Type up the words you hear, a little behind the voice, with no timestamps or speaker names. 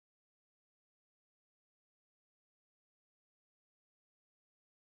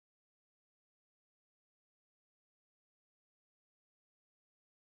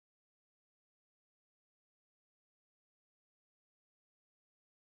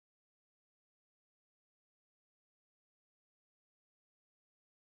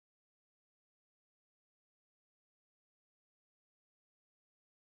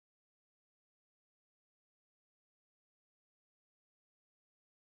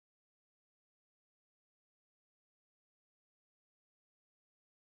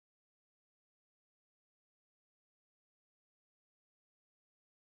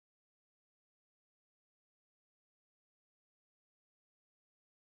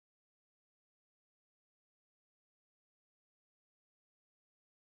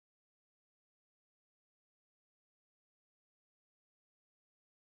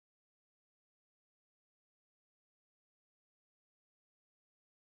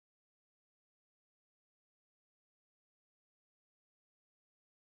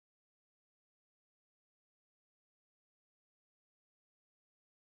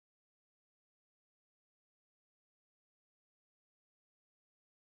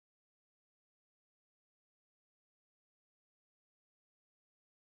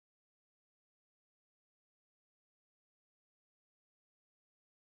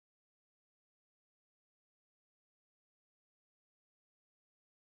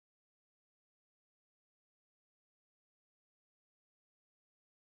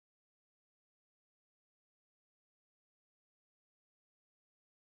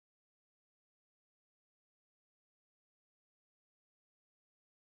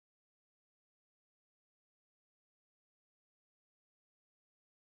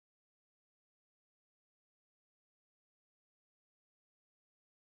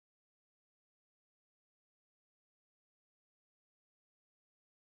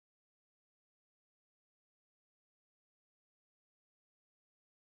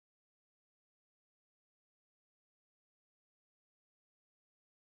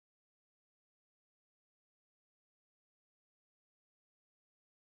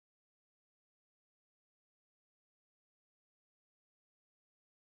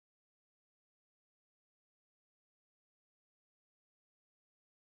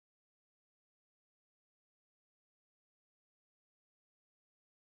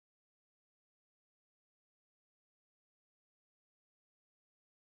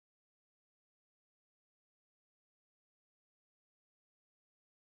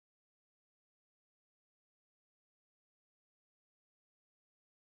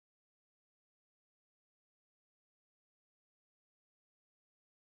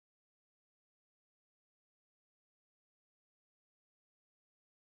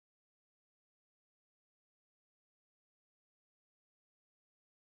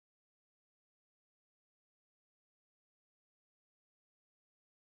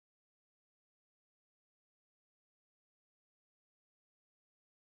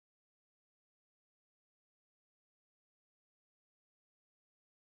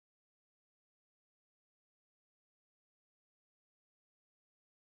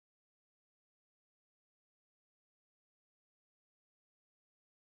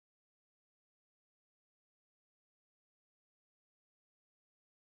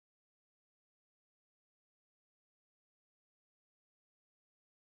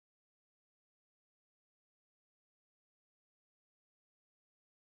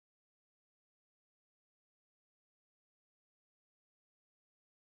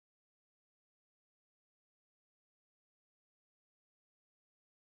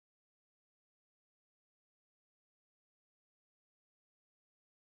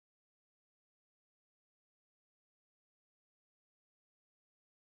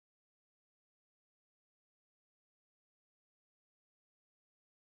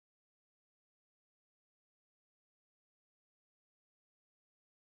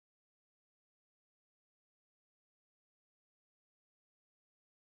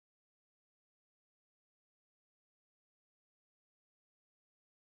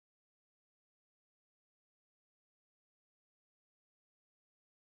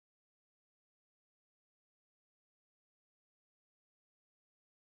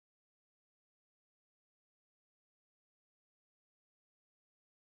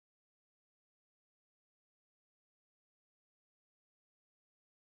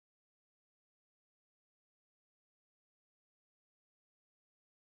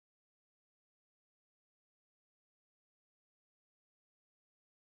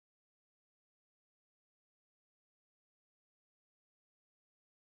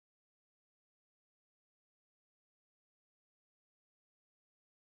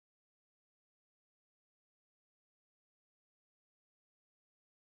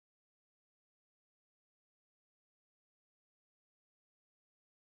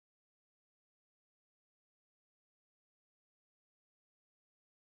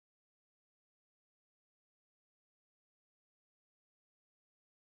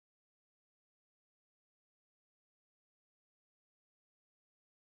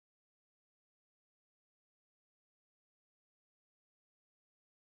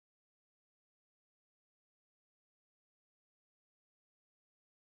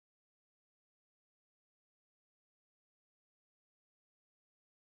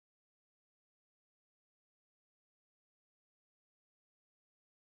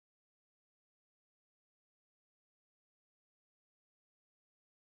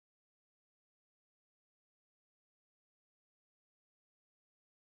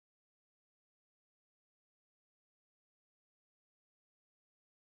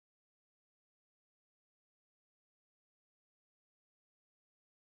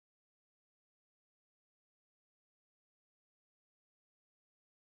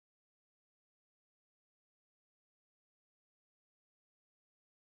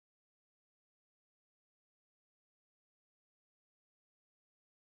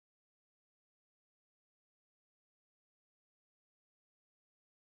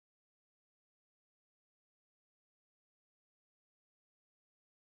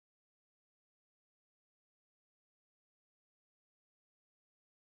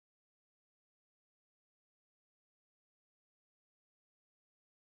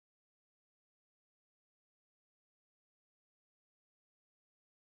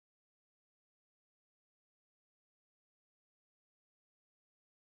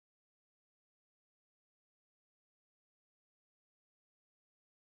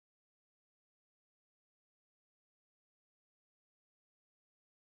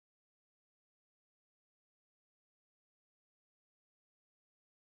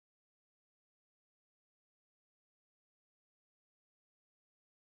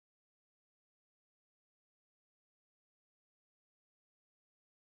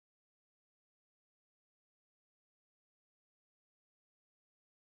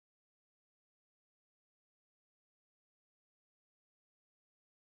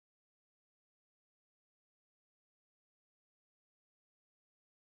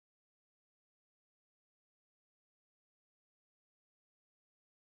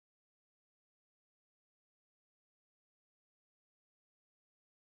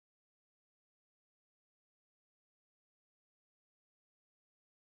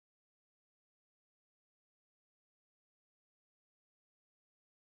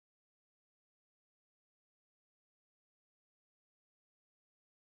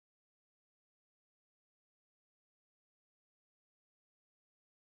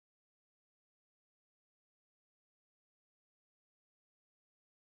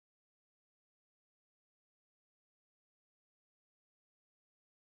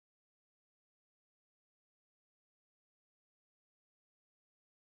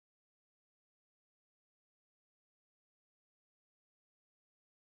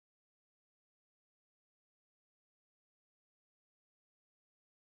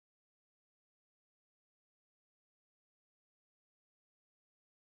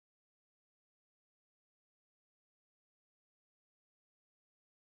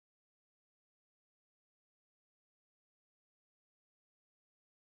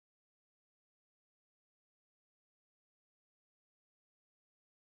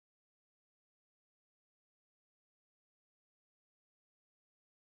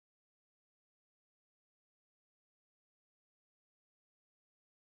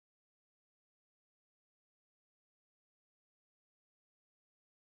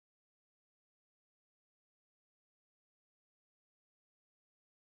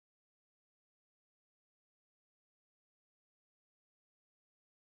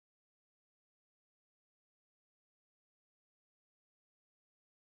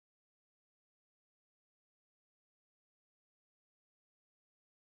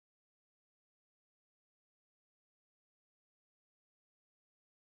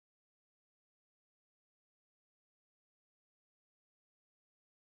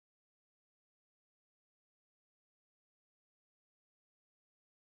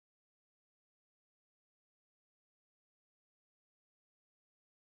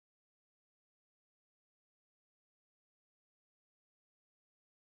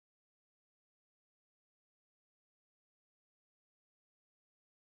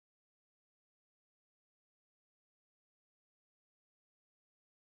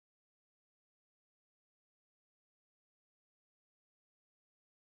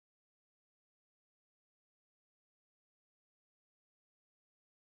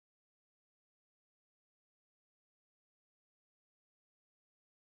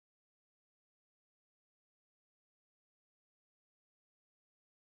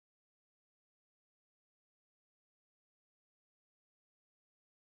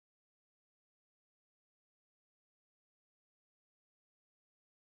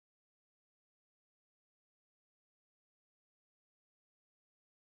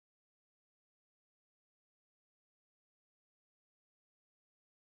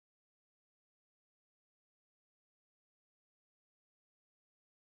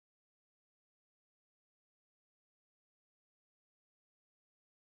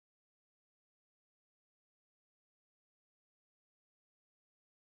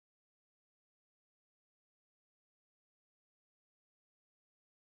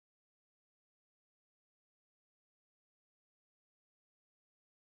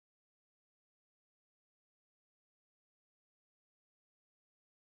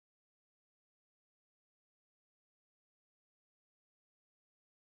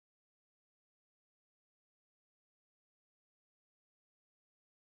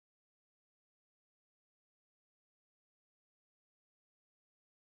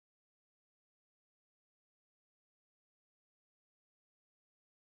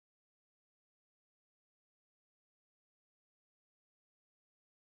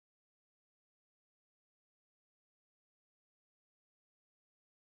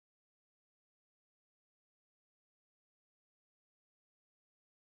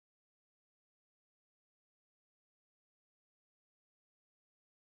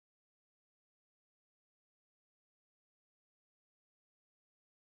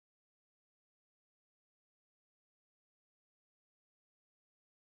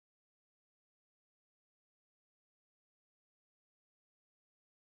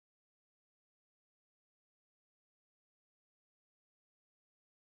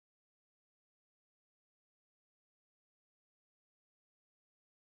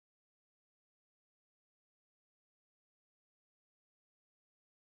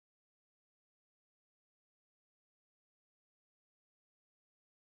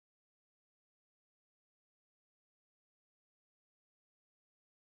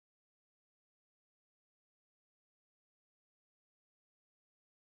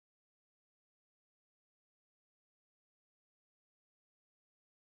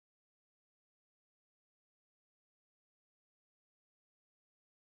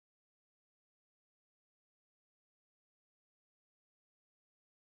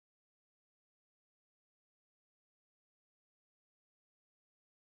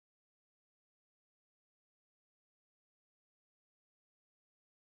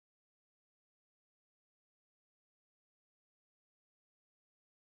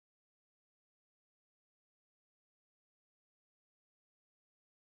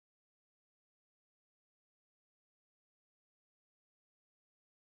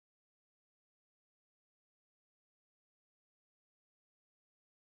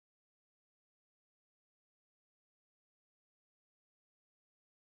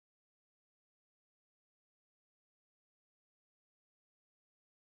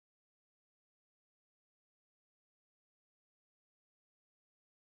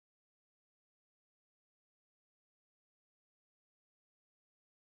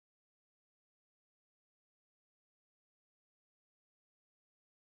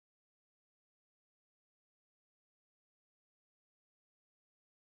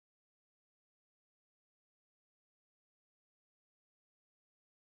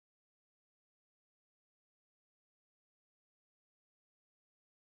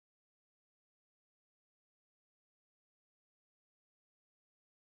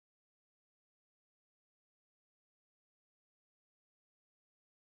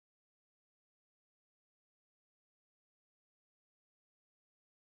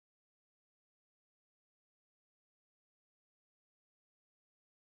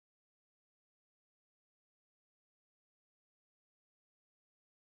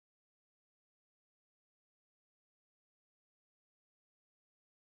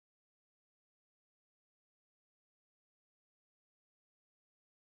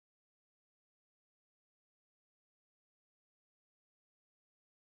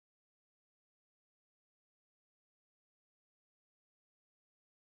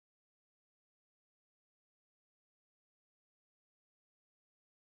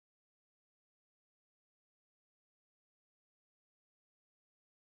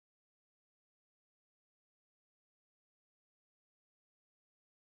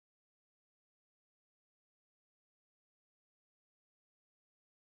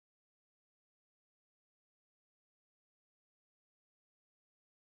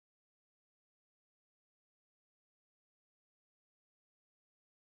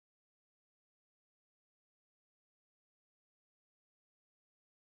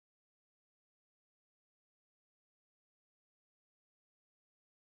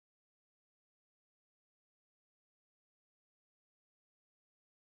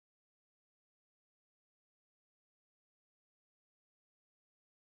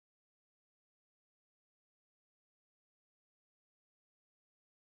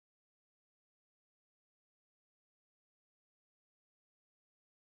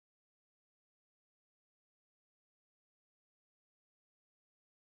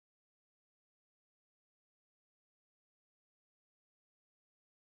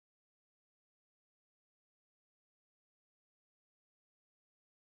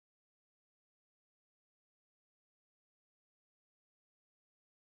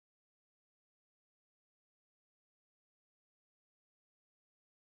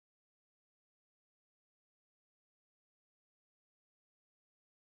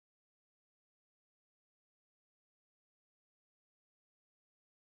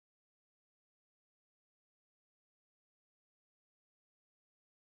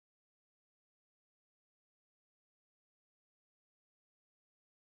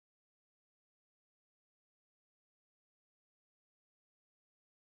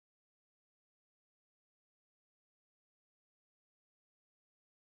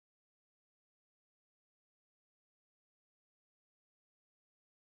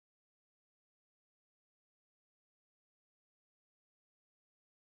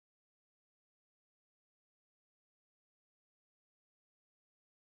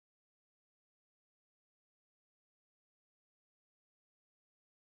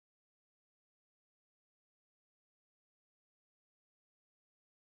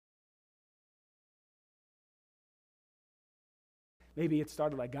Maybe it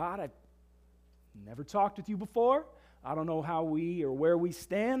started like, God, I've never talked with you before. I don't know how we or where we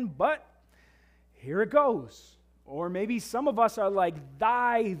stand, but here it goes. Or maybe some of us are like,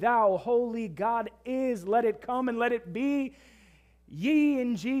 thou, holy God is, let it come and let it be. Ye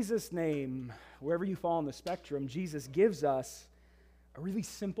in Jesus' name. Wherever you fall on the spectrum, Jesus gives us a really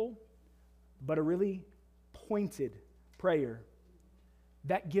simple, but a really pointed prayer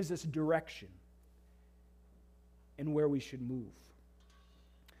that gives us direction in where we should move.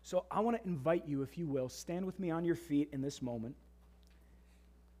 So I want to invite you, if you will, stand with me on your feet in this moment.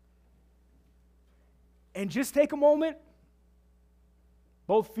 And just take a moment,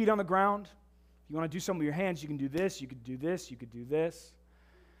 both feet on the ground. If you want to do something with your hands, you can do this, you could do this, you could do this.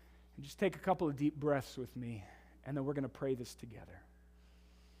 And just take a couple of deep breaths with me, and then we're going to pray this together.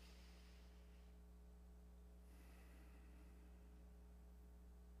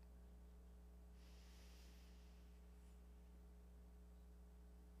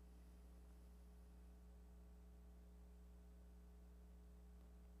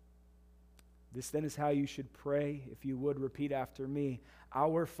 This then is how you should pray. If you would, repeat after me.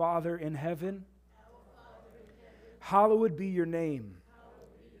 Our Father in heaven, hallowed be your name.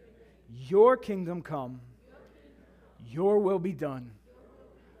 Your kingdom come. Your will be done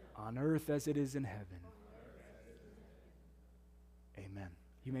on earth as it is in heaven. Amen.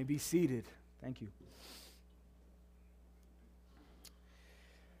 You may be seated. Thank you.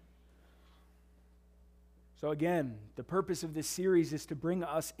 So again, the purpose of this series is to bring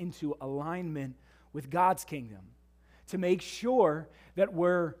us into alignment with God's kingdom, to make sure that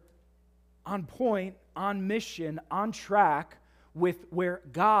we're on point, on mission, on track with where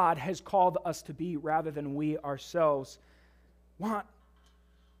God has called us to be rather than we ourselves want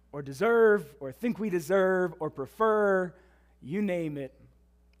or deserve or think we deserve or prefer, you name it.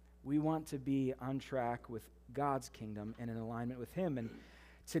 We want to be on track with God's kingdom and in alignment with Him. And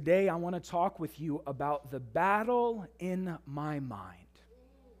today, I want to talk with you about the battle in my mind.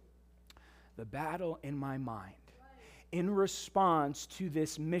 The battle in my mind. In response to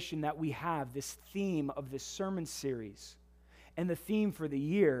this mission that we have, this theme of this sermon series, and the theme for the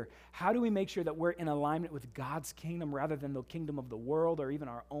year, how do we make sure that we're in alignment with God's kingdom rather than the kingdom of the world or even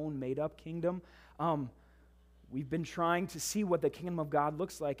our own made-up kingdom? We've been trying to see what the kingdom of God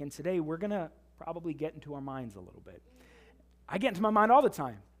looks like, and today we're going to probably get into our minds a little bit. I get into my mind all the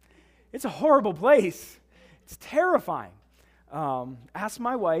time. It's a horrible place. It's terrifying. Ask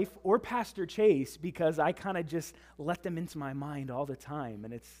my wife or Pastor Chase, because I kind of just let them into my mind all the time,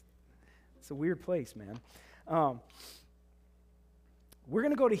 and it's a weird place, man. We're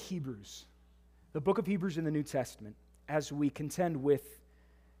going to go to Hebrews, the book of Hebrews in the New Testament, as we contend with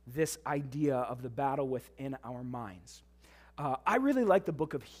this idea of the battle within our minds. I really like the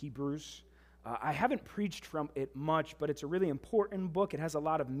book of Hebrews. I haven't preached from it much, but it's a really important book. It has a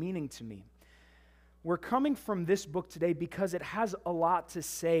lot of meaning to me. We're coming from this book today because it has a lot to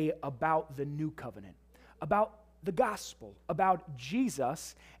say about the new covenant, about the gospel, about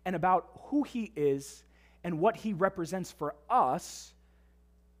Jesus, and about who He is and what He represents for us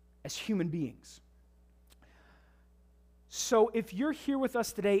as human beings. So if you're here with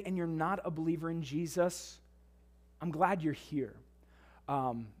us today and you're not a believer in Jesus, I'm glad you're here.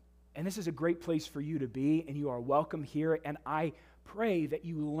 And this is a great place for you to be, and you are welcome here. And I pray that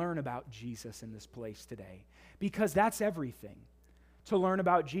you learn about Jesus in this place today, because that's everything, to learn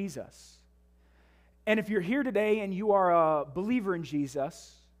about Jesus. And if you're here today and you are a believer in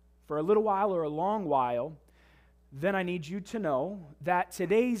Jesus for a little while or a long while, then I need you to know that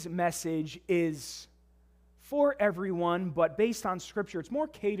today's message is for everyone, but based on Scripture, it's more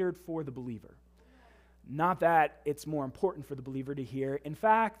catered for the believer. Not that it's more important for the believer to hear. In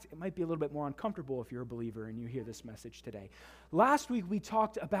fact, it might be a little bit more uncomfortable if you're a believer and you hear this message today. Last week, we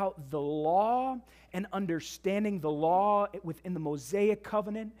talked about the law and understanding the law within the Mosaic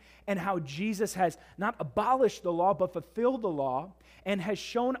covenant, and how Jesus has not abolished the law, but fulfilled the law, and has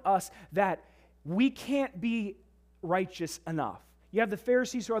shown us that we can't be righteous enough. You have the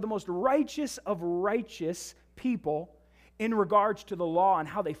Pharisees, who are the most righteous of righteous people in regards to the law and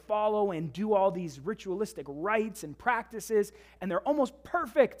how they follow and do all these ritualistic rites and practices, and they're almost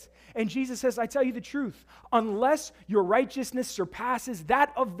perfect. And Jesus says, I tell you the truth, unless your righteousness surpasses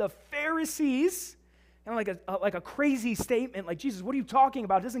that of the Pharisees, and like a crazy statement, like, Jesus, what are you talking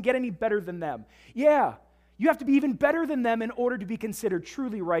about? It doesn't get any better than them. Yeah, you have to be even better than them in order to be considered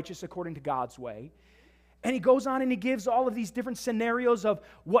truly righteous according to God's way. And he goes on and he gives all of these different scenarios of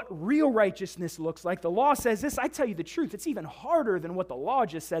what real righteousness looks like. The law says this. I tell you the truth, it's even harder than what the law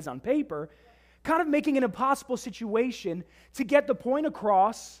just says on paper, kind of making an impossible situation to get the point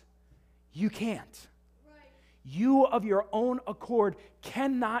across. You can't. You of your own accord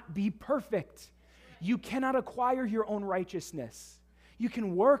cannot be perfect. You cannot acquire your own righteousness. You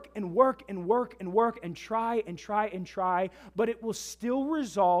can work and work and work and work and try and try and try, but it will still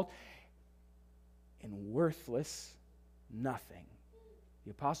result in worthless nothing.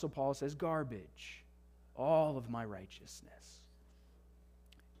 The Apostle Paul says, garbage, all of my righteousness.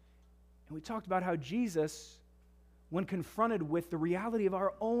 And we talked about how Jesus, when confronted with the reality of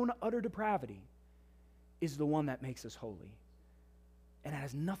our own utter depravity, is the one that makes us holy. And it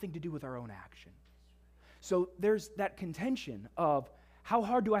has nothing to do with our own action. So there's that contention of how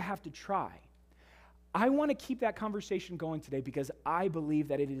hard do I have to try? I want to keep that conversation going today because I believe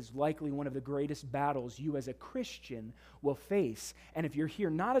that it is likely one of the greatest battles you as a Christian will face. And if you're here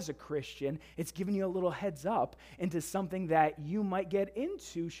not as a Christian, it's giving you a little heads up into something that you might get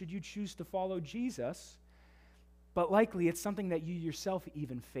into should you choose to follow Jesus. But likely it's something that you yourself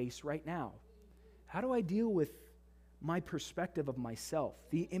even face right now. How do I deal with my perspective of myself,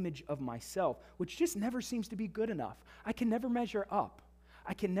 the image of myself, which just never seems to be good enough? I can never measure up.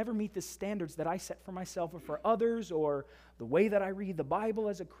 I can never meet the standards that I set for myself or for others, or the way that I read the Bible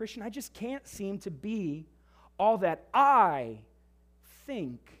as a Christian. I just can't seem to be all that I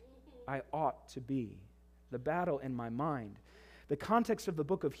think I ought to be. The battle in my mind. The context of the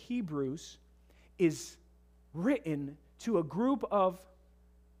book of Hebrews is written to a group of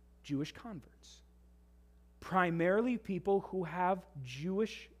Jewish converts, primarily people who have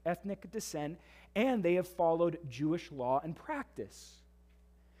Jewish ethnic descent, and they have followed Jewish law and practice.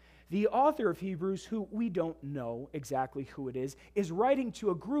 The author of Hebrews, who we don't know exactly who it is writing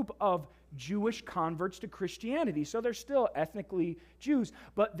to a group of Jewish converts to Christianity. So they're still ethnically Jews,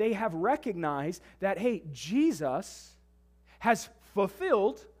 but they have recognized that, hey, Jesus has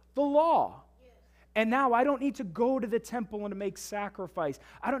fulfilled the law. And now I don't need to go to the temple and to make sacrifice.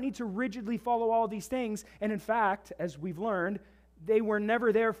 I don't need to rigidly follow all these things. And in fact, as we've learned, they were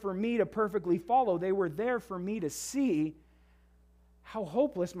never there for me to perfectly follow. They were there for me to see how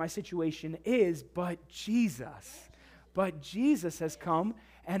hopeless my situation is, but Jesus has come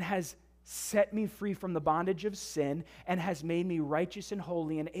and has set me free from the bondage of sin and has made me righteous and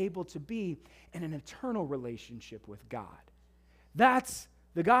holy and able to be in an eternal relationship with God. That's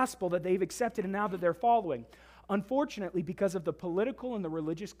the gospel that they've accepted and now that they're following. Unfortunately, because of the political and the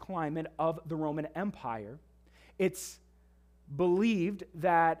religious climate of the Roman Empire, it's believed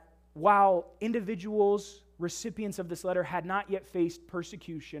that while individuals, recipients of this letter, had not yet faced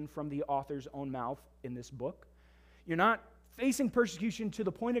persecution from the author's own mouth in this book, you're not facing persecution to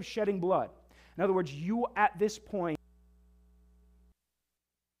the point of shedding blood. In other words, you at this point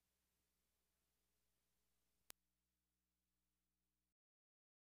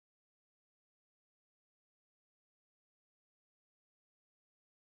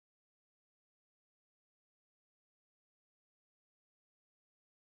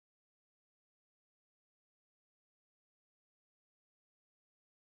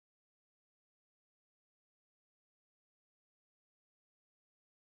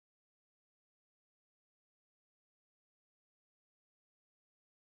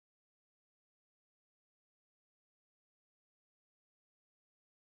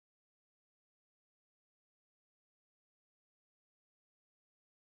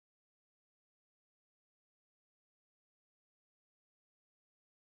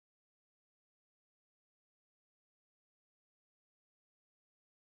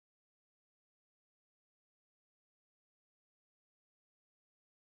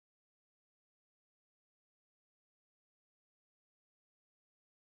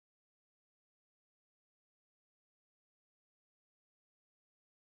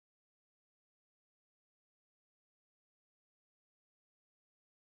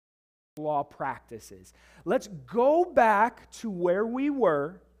law practices. Let's go back to where we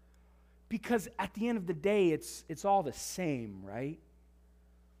were, because at the end of the day, it's all the same, right?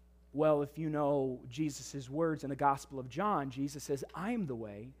 Well, if you know Jesus' words in the Gospel of John, Jesus says, I am the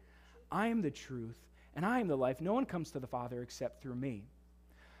way, I am the truth, and I am the life. No one comes to the Father except through me.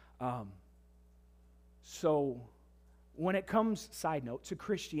 So when it comes, side note, to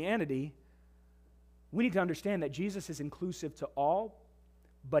Christianity, we need to understand that Jesus is inclusive to all,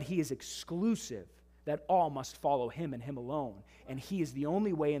 but he is exclusive, that all must follow him and him alone. And he is the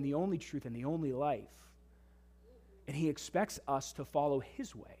only way and the only truth and the only life. And he expects us to follow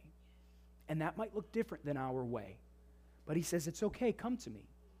his way. And that might look different than our way. But he says, it's okay, come to me.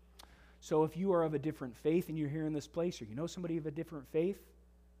 So if you are of a different faith and you're here in this place, or you know somebody of a different faith,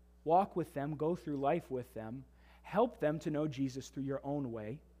 walk with them, go through life with them, help them to know Jesus through your own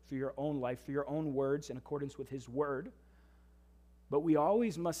way, through your own life, through your own words in accordance with his word. But we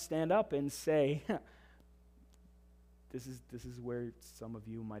always must stand up and say, this is where some of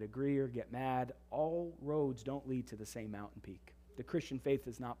you might agree or get mad. All roads don't lead to the same mountain peak. The Christian faith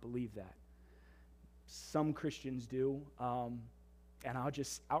does not believe that. Some Christians do, and I'll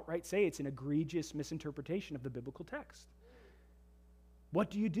just outright say it's an egregious misinterpretation of the biblical text. What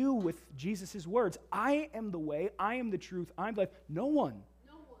do you do with Jesus' words? I am the way, I am the truth, I'm the life. No one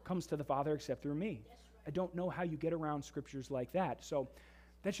comes to the Father except through me. Right. I don't know how you get around scriptures like that. So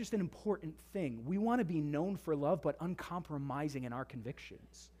that's just an important thing. We want to be known for love, but uncompromising in our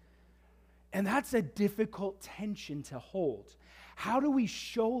convictions. And that's a difficult tension to hold. How do we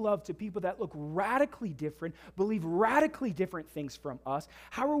show love to people that look radically different, believe radically different things from us?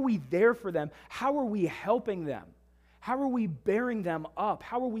 How are we there for them? How are we helping them? How are we bearing them up?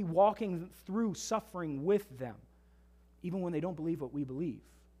 How are we walking through suffering with them, even when they don't believe what we believe?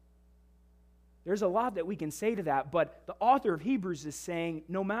 There's a lot that we can say to that, but the author of Hebrews is saying,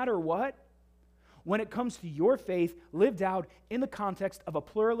 no matter what, when it comes to your faith lived out in the context of a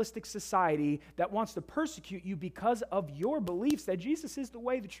pluralistic society that wants to persecute you because of your beliefs that Jesus is the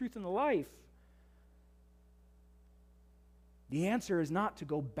way, the truth, and the life, the answer is not to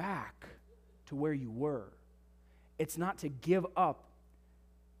go back to where you were. It's not to give up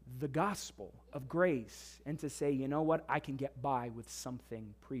the gospel of grace and to say, you know what, I can get by with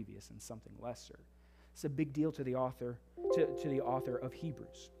something previous and something lesser. It's a big deal to the author, to the author of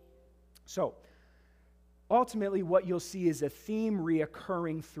Hebrews. So, ultimately, what you'll see is a theme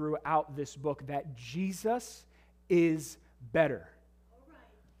reoccurring throughout this book, that Jesus is better.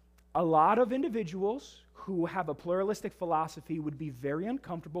 A lot of individuals who have a pluralistic philosophy would be very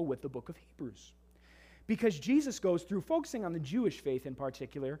uncomfortable with the book of Hebrews, because Jesus goes through focusing on the Jewish faith in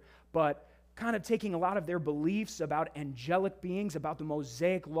particular, but kind of taking a lot of their beliefs about angelic beings, about the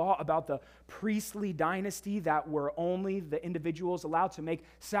Mosaic law, about the priestly dynasty that were only the individuals allowed to make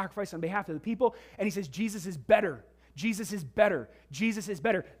sacrifice on behalf of the people. And he says, Jesus is better. Jesus is better. Jesus is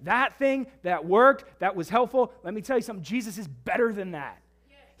better. That thing that worked, that was helpful, let me tell you something, Jesus is better than that.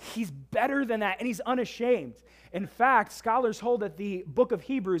 He's better than that, and he's unashamed. In fact, scholars hold that the book of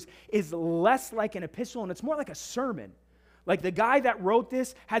Hebrews is less like an epistle, and it's more like a sermon. Like the guy that wrote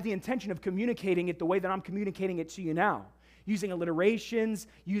this had the intention of communicating it the way that I'm communicating it to you now, using alliterations,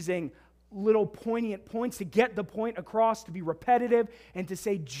 using little poignant points to get the point across, to be repetitive, and to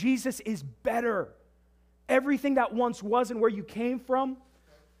say Jesus is better. Everything that once was and where you came from,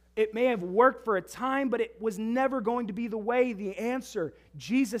 it may have worked for a time, but it was never going to be the way, the answer.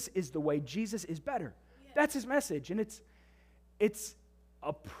 Jesus is the way. Jesus is better. Yeah. That's his message, and it's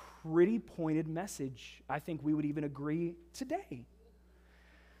a pretty pointed message. I think we would even agree today.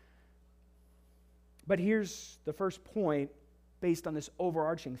 But here's the first point based on this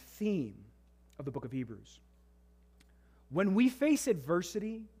overarching theme of the book of Hebrews. When we face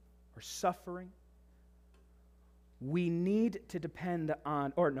adversity or suffering, we need to depend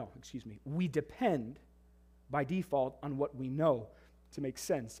on, we depend by default on what we know to make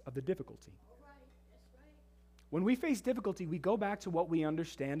sense of the difficulty. All right. That's right. When we face difficulty, we go back to what we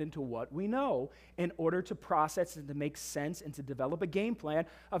understand and to what we know in order to process and to make sense and to develop a game plan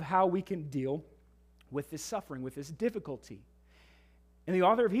of how we can deal with this suffering, with this difficulty. And the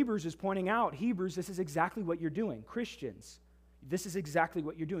author of Hebrews is pointing out, Hebrews, this is exactly what you're doing. Christians, this is exactly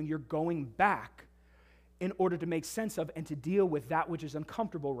what you're doing. You're going back in order to make sense of and to deal with that which is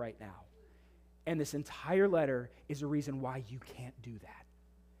uncomfortable right now. And this entire letter is a reason why you can't do that.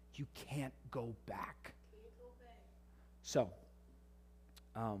 You can't go back. So,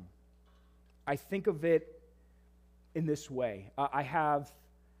 I think of it in this way. I have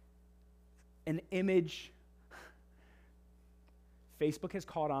an image. Facebook has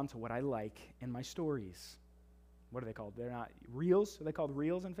caught on to what I like in my stories. What are they called? They're not reels? Are they called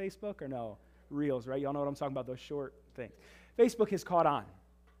reels in Facebook or no? Reels, right? Y'all know what I'm talking about, those short things. Facebook has caught on.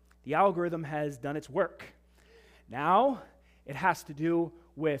 The algorithm has done its work. Now, it has to do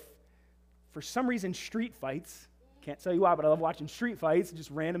with, for some reason, street fights. Can't tell you why, but I love watching street fights.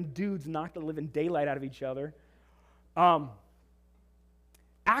 Just random dudes knock the living daylight out of each other.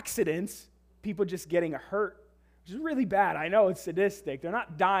 Accidents, people just getting hurt, which is really bad. I know it's sadistic. They're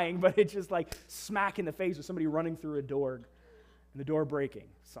not dying, but it's just like smack in the face with somebody running through a door and the door breaking,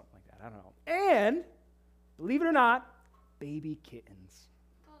 something like that. I don't know. And, believe it or not, baby kittens.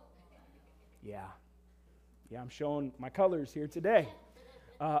 Yeah, I'm showing my colors here today.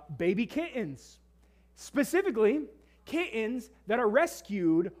 Baby kittens. Specifically, kittens that are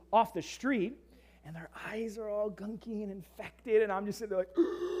rescued off the street, and their eyes are all gunky and infected, and I'm just sitting there like,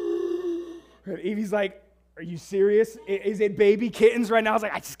 and Evie's like, Are you serious? Is it baby kittens right now? I was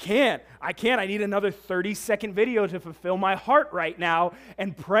like, I just can't. I need another 30-second video to fulfill my heart right now,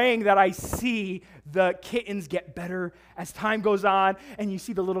 and praying that I see the kittens get better as time goes on. And you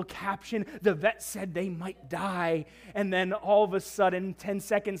see the little caption, the vet said they might die. And then all of a sudden, 10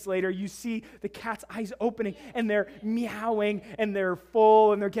 seconds later, you see the cat's eyes opening and they're meowing and they're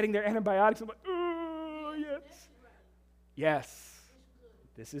full and they're getting their antibiotics. I'm like, oh, yes. Yes,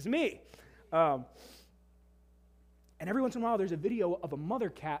 this is me. And every once in a while, there's a video of a mother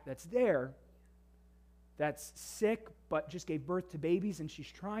cat that's there that's sick but just gave birth to babies, and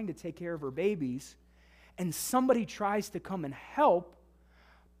she's trying to take care of her babies, and somebody tries to come and help,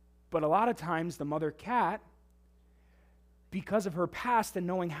 but a lot of times the mother cat, because of her past and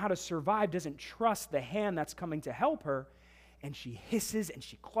knowing how to survive, doesn't trust the hand that's coming to help her, and she hisses and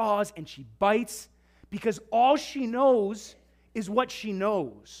she claws and she bites because all she knows is what she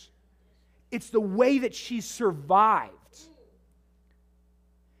knows. It's the way that she survived.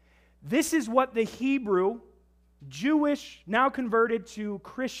 This is what the Hebrew, Jewish, now converted to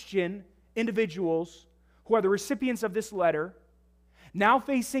Christian individuals who are the recipients of this letter, now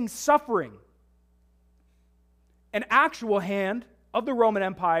facing suffering. An actual hand of the Roman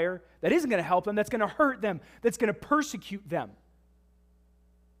Empire that isn't going to help them, that's going to hurt them, that's going to persecute them.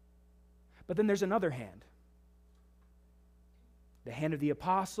 But then there's another hand. The hand of the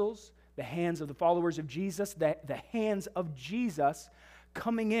apostles, the hands of the followers of Jesus, the hands of Jesus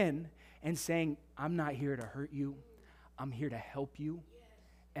coming in and saying, I'm not here to hurt you. I'm here to help you.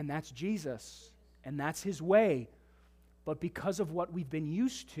 And that's Jesus. And that's his way. But because of what we've been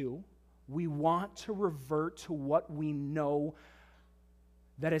used to, we want to revert to what we know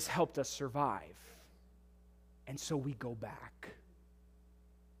that has helped us survive. And so we go back.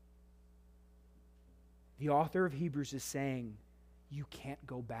 The author of Hebrews is saying, you can't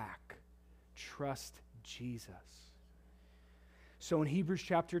go back. Trust Jesus. So in Hebrews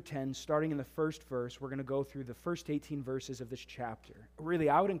chapter 10, starting in the first verse, we're going to go through the first 18 verses of this chapter. Really,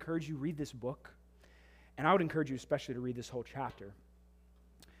 I would encourage you to read this book, and I would encourage you especially to read this whole chapter.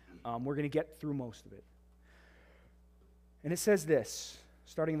 We're going to get through most of it. And it says this,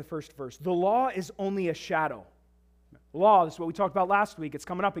 starting in the first verse, the law is only a shadow. The law, this is what we talked about last week. It's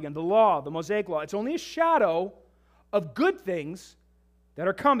coming up again. The law, the Mosaic law, it's only a shadow of good things that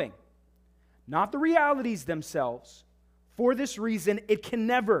are coming, not the realities themselves. For this reason, it can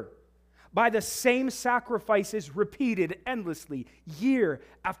never, by the same sacrifices repeated endlessly, year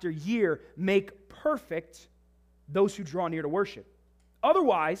after year, make perfect those who draw near to worship.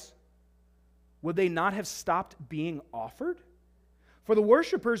 Otherwise, would they not have stopped being offered? For the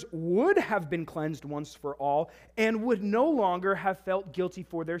worshipers would have been cleansed once for all and would no longer have felt guilty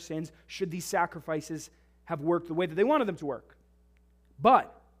for their sins should these sacrifices have worked the way that they wanted them to work.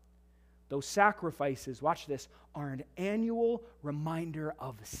 But those sacrifices, watch this, are an annual reminder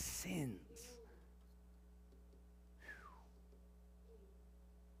of sins.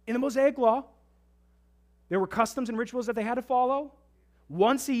 In the Mosaic law, there were customs and rituals that they had to follow.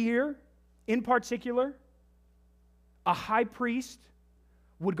 Once a year, in particular, a high priest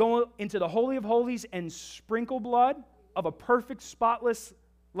would go into the Holy of Holies and sprinkle blood of a perfect, spotless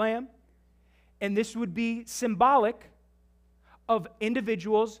lamb. And this would be symbolic of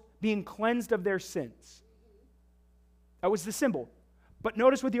individuals being cleansed of their sins. That was the symbol. But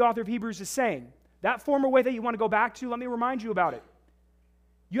notice what the author of Hebrews is saying. That former way that you want to go back to, let me remind you about it.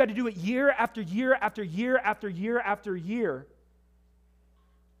 You had to do it year after year after year after year after year.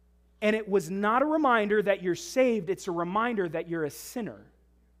 And it was not a reminder that you're saved, it's a reminder that you're a sinner.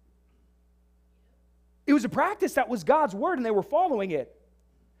 It was a practice that was God's word and they were following it.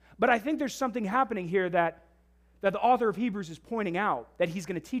 But I think there's something happening here that the author of Hebrews is pointing out that he's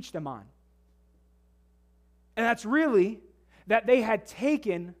going to teach them on. And that's really that they had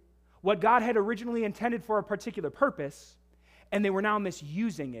taken what God had originally intended for a particular purpose, and they were now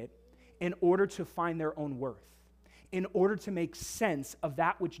misusing it in order to find their own worth, in order to make sense of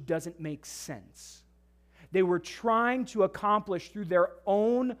that which doesn't make sense. They were trying to accomplish through their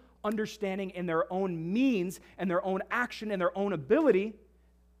own understanding and their own means and their own action and their own ability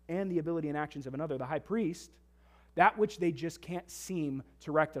and the ability and actions of another, the high priest, that which they just can't seem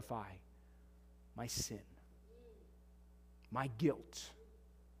to rectify. My sin, my guilt,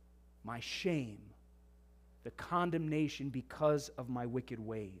 my shame, the condemnation because of my wicked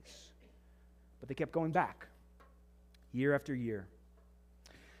ways. But they kept going back, year after year.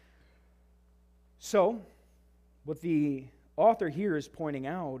 So, what the author here is pointing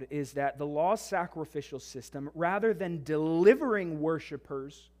out is that the law's sacrificial system, rather than delivering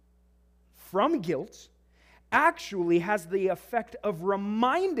worshipers from guilt, actually has the effect of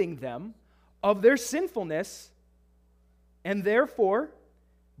reminding them of their sinfulness and therefore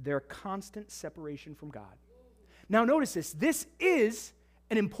their constant separation from God. Now notice this. This is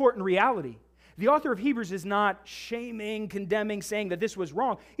an important reality. The author of Hebrews is not shaming, condemning, saying that this was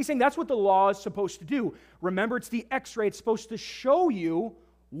wrong. He's saying that's what the law is supposed to do. Remember, it's the x-ray. It's supposed to show you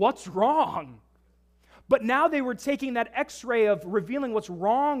what's wrong. But now they were taking that x-ray of revealing what's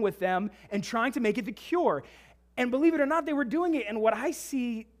wrong with them and trying to make it the cure. And believe it or not, they were doing it in what I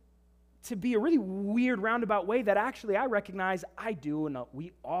see to be a really weird roundabout way that actually I recognize I do and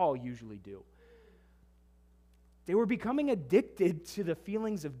we all usually do. They were becoming addicted to the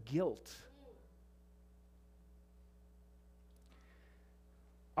feelings of guilt.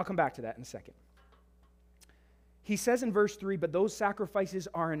 I'll come back to that in a second. He says in verse 3, but those sacrifices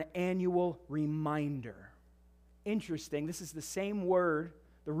are an annual reminder. Interesting. This is the same word,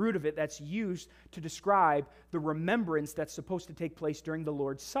 the root of it, that's used to describe the remembrance that's supposed to take place during the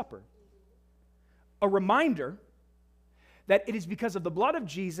Lord's Supper. A reminder that it is because of the blood of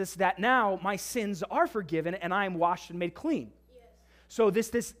Jesus that now my sins are forgiven and I am washed and made clean. Yes. So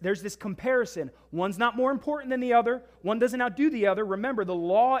there's this comparison. One's not more important than the other. One doesn't outdo the other. Remember, the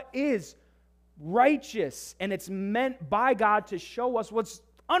law is righteous, and it's meant by God to show us what's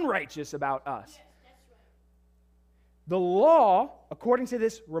unrighteous about us. Yes, that's right. The law, according to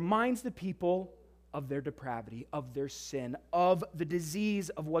this, reminds the people of their depravity, of their sin, of the disease,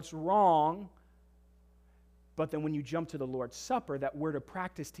 of what's wrong. But then when you jump to the Lord's Supper, that we're to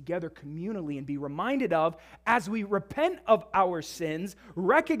practice together communally and be reminded of as we repent of our sins,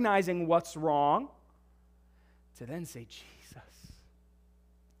 recognizing what's wrong, to then say, Jesus,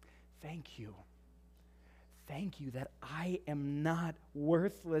 thank you. Thank you that I am not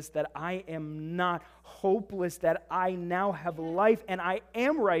worthless, that I am not hopeless, that I now have life and I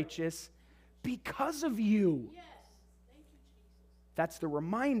am righteous because of you. Yes. Thank you, Jesus. That's the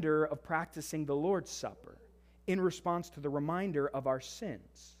reminder of practicing the Lord's Supper in response to the reminder of our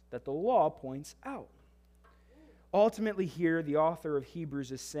sins that the law points out. Ultimately here, the author of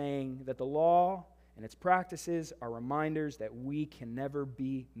Hebrews is saying that the law and its practices are reminders that we can never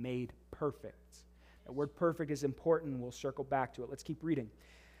be made perfect. That word perfect is important. We'll circle back to it. Let's keep reading.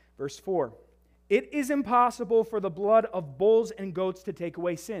 Verse 4. It is impossible for the blood of bulls and goats to take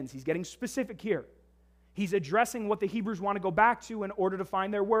away sins. He's getting specific here. He's addressing what the Hebrews want to go back to in order to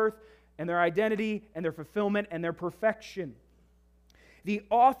find their worth and their identity and their fulfillment and their perfection. The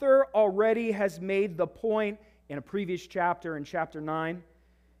author already has made the point in a previous chapter, in chapter 9,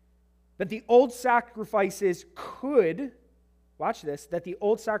 that the old sacrifices could, watch this, that the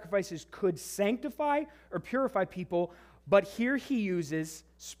old sacrifices could sanctify or purify people, but here he uses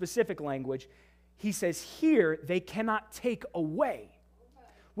specific language. He says here they cannot take away,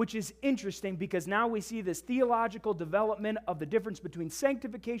 which is interesting because now we see this theological development of the difference between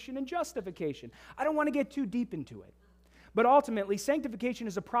sanctification and justification. I don't want to get too deep into it. But ultimately, sanctification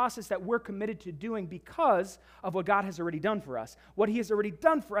is a process that we're committed to doing because of what God has already done for us. What he has already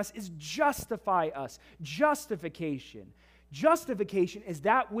done for us is justify us. Justification. Justification is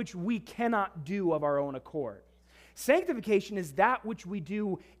that which we cannot do of our own accord. Sanctification is that which we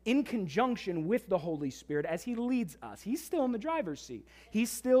do in conjunction with the Holy Spirit as he leads us. He's still in the driver's seat. He's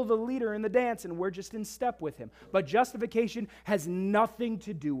still the leader in the dance, and we're just in step with him. But justification has nothing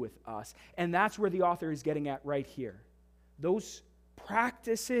to do with us, and that's where the author is getting at right here. Those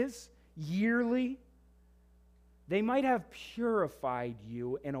practices yearly, they might have purified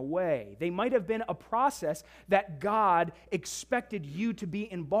you in a way. They might have been a process that God expected you to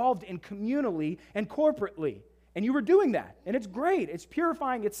be involved in communally and corporately. And you were doing that. And it's great. It's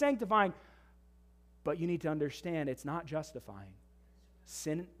purifying. It's sanctifying. But you need to understand it's not justifying.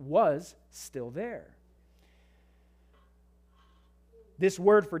 Sin was still there. This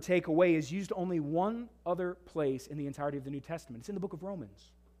word for take away is used only one other place in the entirety of the New Testament. It's in the book of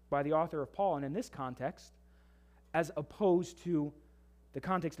Romans by the author of Paul. And in this context, as opposed to the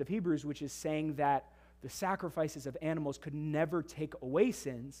context of Hebrews, which is saying that the sacrifices of animals could never take away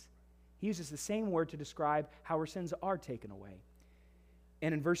sins, he uses the same word to describe how our sins are taken away.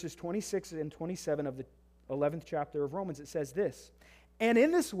 And in verses 26 and 27 of the 11th chapter of Romans, it says this, and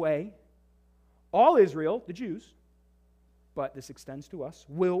in this way, all Israel, the Jews, but this extends to us,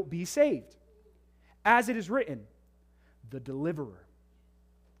 will be saved. As it is written, the deliverer,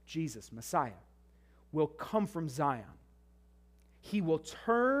 Jesus, Messiah, will come from Zion. He will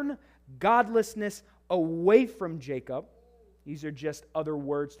turn godlessness away from Jacob. These are just other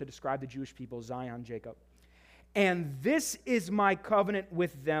words to describe the Jewish people, Zion, Jacob. And this is my covenant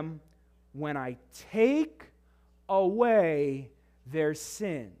with them when I take away their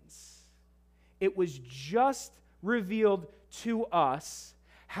sins. It was just revealed to us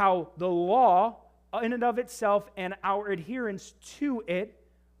how the law in and of itself and our adherence to it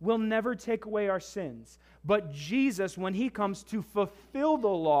will never take away our sins. But Jesus, when he comes to fulfill the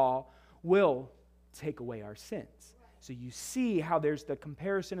law, will take away our sins. So you see how there's the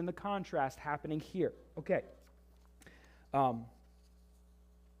comparison and the contrast happening here. Okay.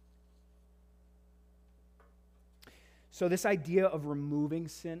 So this idea of removing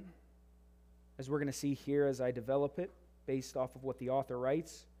sin, as we're going to see here as I develop it, based off of what the author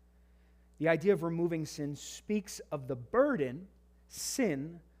writes, the idea of removing sin speaks of the burden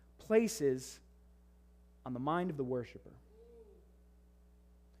sin places on the mind of the worshiper,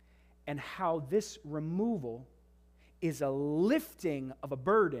 and how this removal is a lifting of a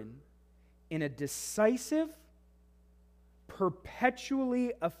burden in a decisive,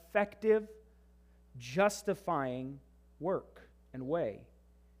 perpetually effective, justifying work and way.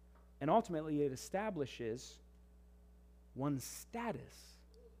 And ultimately it establishes one's status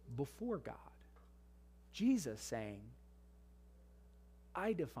before God. Jesus saying,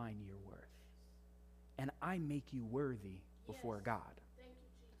 I define your worth, and I make you worthy before God. Thank you,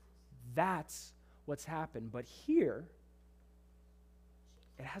 Jesus. That's what's happened. But here,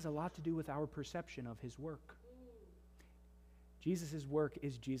 it has a lot to do with our perception of his work. Jesus' work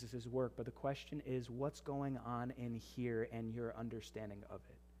is Jesus' work, but the question is, what's going on in here and your understanding of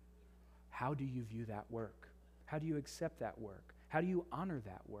it? How do you view that work? How do you accept that work? How do you honor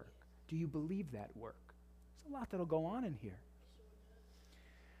that work? Do you believe that work? There's a lot that'll go on in here.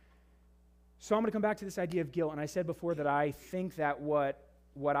 So I'm going to come back to this idea of guilt, and I said before that I think that what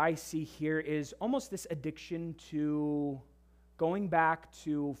I see here is almost this addiction to going back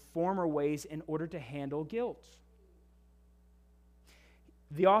to former ways in order to handle guilt.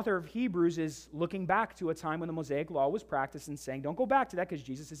 The author of Hebrews is looking back to a time when the Mosaic law was practiced and saying, don't go back to that because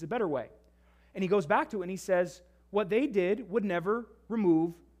Jesus is a better way. And he goes back to it and he says, what they did would never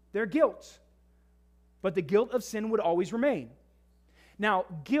remove their guilt, but the guilt of sin would always remain. Now,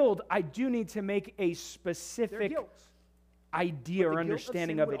 guilt, I do need to make a specific idea or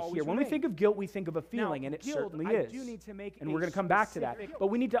understanding of it here. When we think of guilt, we think of a feeling, and it certainly is. And we're going to come back to that. But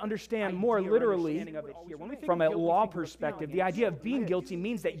we need to understand more literally, from a law perspective, the idea of being guilty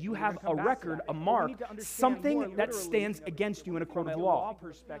means that you have a record, a mark, something that stands against you in a court of law.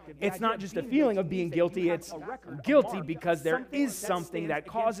 It's not just a feeling of being guilty, it's guilty because there is something that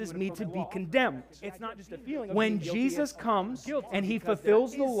causes me to be condemned. When Jesus comes and he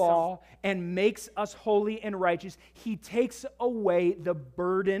fulfills the law and makes us holy and righteous, he takes away the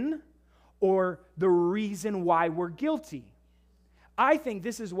burden or the reason why we're guilty. I think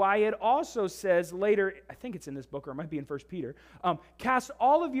this is why it also says later, I think it's in this book or it might be in 1 Peter, cast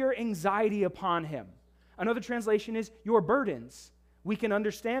all of your anxiety upon him. Another translation is your burdens. We can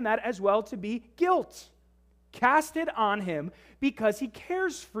understand that as well to be guilt. Cast it on him because he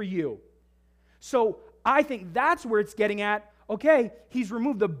cares for you. So I think that's where it's getting at. Okay, he's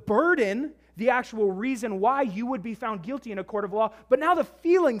removed the burden, the actual reason why you would be found guilty in a court of law, but now the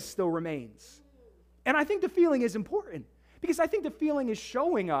feeling still remains. And I think the feeling is important because I think the feeling is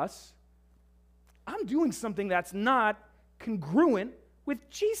showing us I'm doing something that's not congruent with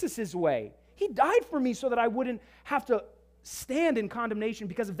Jesus' way. He died for me so that I wouldn't have to stand in condemnation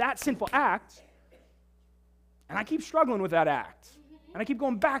because of that sinful act. And I keep struggling with that act. And I keep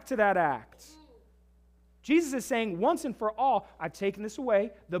going back to that act. Jesus is saying, once and for all, I've taken this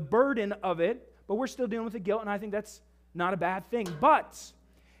away, the burden of it, but we're still dealing with the guilt, and I think that's not a bad thing. But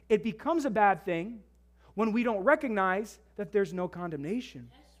it becomes a bad thing when we don't recognize that there's no condemnation.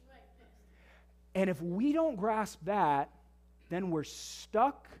 That's right, Pastor. And if we don't grasp that, then we're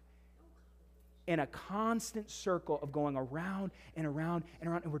stuck in a constant circle of going around and around and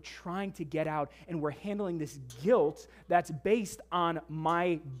around, and we're trying to get out, and we're handling this guilt that's based on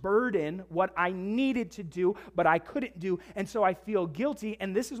my burden, what I needed to do, but I couldn't do, and so I feel guilty,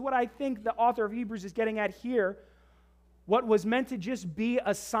 and this is what I think the author of Hebrews is getting at here. What was meant to just be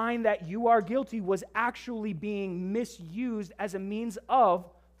a sign that you are guilty was actually being misused as a means of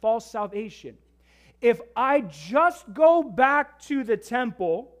false salvation. If I just go back to the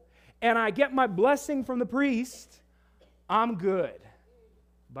temple and I get my blessing from the priest, I'm good.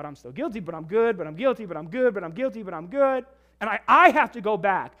 But I'm still guilty, but I'm good, but I'm guilty, but I'm good, but I'm guilty, but I'm good. And I have to go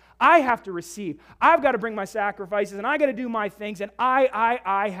back. I have to receive. I've got to bring my sacrifices, and I got to do my things, and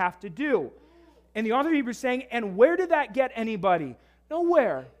I have to do. And the author of Hebrews is saying, and where did that get anybody?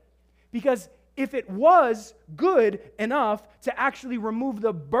 Nowhere. Because if it was good enough to actually remove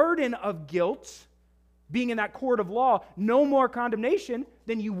the burden of guilt, being in that court of law, no more condemnation,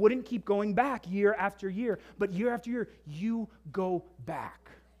 then you wouldn't keep going back year after year. But year after year, you go back.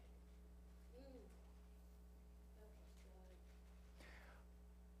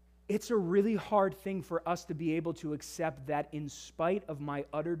 It's a really hard thing for us to be able to accept that in spite of my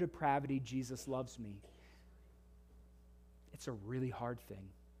utter depravity, Jesus loves me. It's a really hard thing.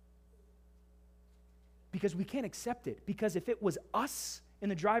 Because we can't accept it. Because if it was us in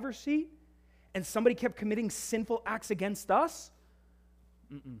the driver's seat and somebody kept committing sinful acts against us,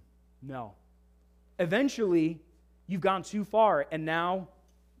 no. Eventually, you've gone too far and now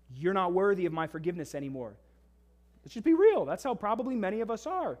you're not worthy of my forgiveness anymore. Let's just be real. That's how probably many of us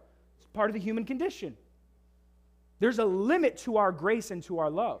are. It's part of the human condition. There's a limit to our grace and to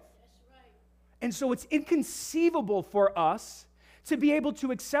our love. That's right. And so it's inconceivable for us to be able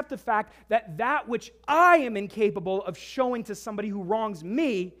to accept the fact that that which I am incapable of showing to somebody who wrongs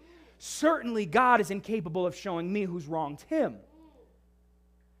me, certainly God is incapable of showing me who's wronged him.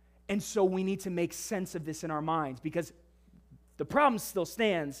 And so we need to make sense of this in our minds, because the problem still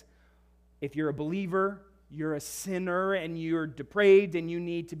stands. If you're a believer, you're a sinner, and you're depraved, and you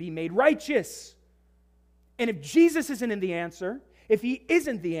need to be made righteous. And if Jesus isn't the answer, if he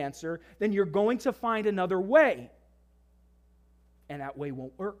isn't the answer, then you're going to find another way. And that way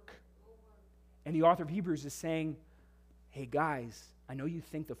won't work. And the author of Hebrews is saying, hey guys, I know you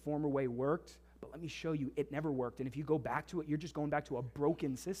think the former way worked, but let me show you it never worked. And if you go back to it, you're just going back to a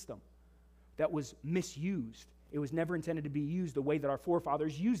broken system that was misused. It was never intended to be used the way that our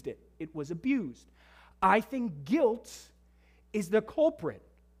forefathers used it. It was abused. I think guilt is the culprit.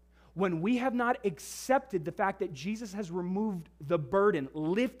 When we have not accepted the fact that Jesus has removed the burden,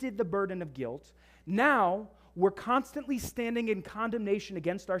 lifted the burden of guilt, now we're constantly standing in condemnation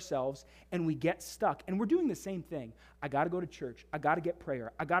against ourselves, and we get stuck. And we're doing the same thing. I got to go to church. I got to get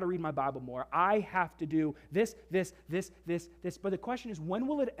prayer. I got to read my Bible more. I have to do this. But the question is, when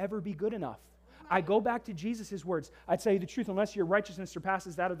will it ever be good enough? I go back to Jesus' words. I tell you the truth, unless your righteousness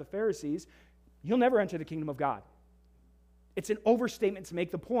surpasses that of the Pharisees, you'll never enter the kingdom of God. It's an overstatement to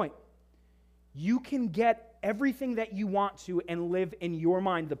make the point. You can get everything that you want to and live in your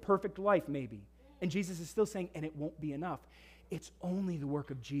mind the perfect life, maybe. And Jesus is still saying, and it won't be enough. It's only the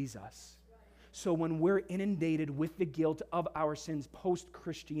work of Jesus. So when we're inundated with the guilt of our sins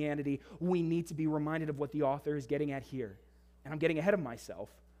post-Christianity, we need to be reminded of what the author is getting at here. And I'm getting ahead of myself,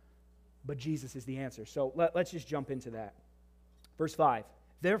 but Jesus is the answer. So let's just jump into that. Verse 5,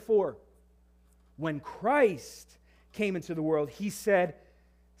 therefore, when Christ came into the world, he said,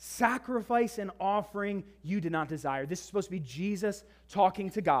 sacrifice and offering you did not desire. This is supposed to be Jesus talking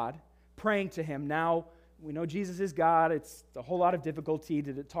to God, praying to him. Now, we know Jesus is God. It's a whole lot of difficulty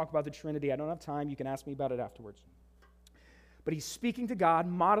to talk about the Trinity. I don't have time. You can ask me about it afterwards. But he's speaking to God,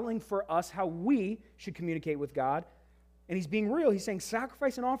 modeling for us how we should communicate with God. And he's being real. He's saying,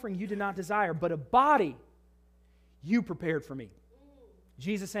 sacrifice and offering you did not desire, but a body you prepared for me.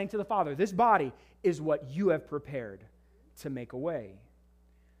 Jesus saying to the Father, this body is what you have prepared to make a way.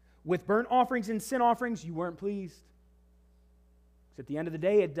 With burnt offerings and sin offerings, you weren't pleased. Because at the end of the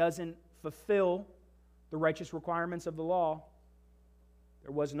day, it doesn't fulfill the righteous requirements of the law.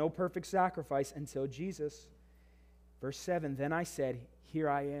 There was no perfect sacrifice until Jesus. Verse 7, then I said, here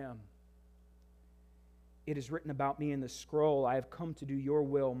I am. It is written about me in the scroll, I have come to do your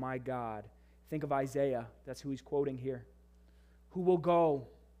will, my God. Think of Isaiah. That's who he's quoting here. Who will go?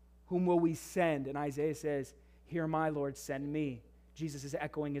 Whom will we send? And Isaiah says, here am I, Lord, send me. Jesus is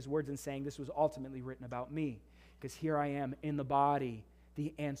echoing his words and saying this was ultimately written about me. Because here I am in the body,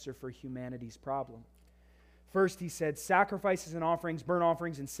 the answer for humanity's problem. First he said, sacrifices and offerings, burnt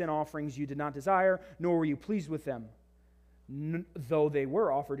offerings and sin offerings you did not desire, nor were you pleased with them, though they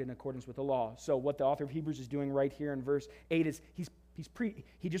were offered in accordance with the law. So what the author of Hebrews is doing right here in verse 8 is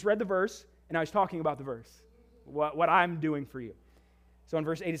he just read the verse, and now he's talking about the verse, what I'm doing for you. So in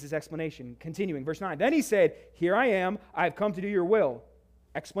verse 8 is his explanation. Continuing, verse 9, then he said, here I am, I have come to do your will.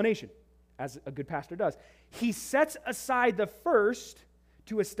 Explanation, as a good pastor does. He sets aside the first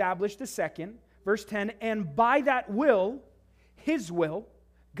to establish the second. Verse 10, and by that will, his will,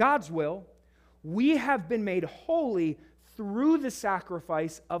 God's will, we have been made holy through the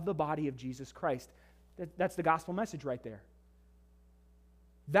sacrifice of the body of Jesus Christ. That's the gospel message right there.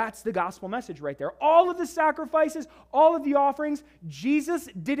 That's the gospel message right there. All of the sacrifices, all of the offerings, Jesus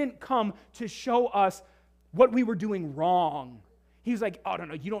didn't come to show us what we were doing wrong. He was like, oh,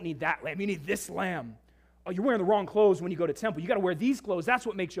 no, you don't need that lamb. You need this lamb. Oh, you're wearing the wrong clothes when you go to temple. You got to wear these clothes. That's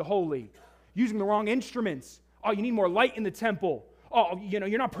what makes you holy. Using the wrong instruments. Oh, you need more light in the temple. Oh,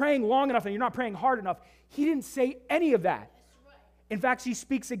 you're not praying long enough and you're not praying hard enough. He didn't say any of that. In fact, he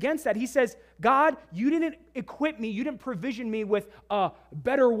speaks against that. He says, God, you didn't equip me, you didn't provision me with a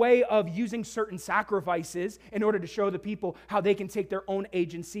better way of using certain sacrifices in order to show the people how they can take their own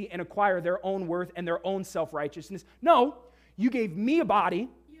agency and acquire their own worth and their own self-righteousness. No, you gave me a body,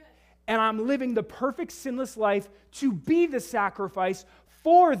 and I'm living the perfect sinless life to be the sacrifice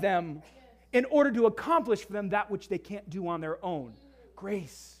for them in order to accomplish for them that which they can't do on their own.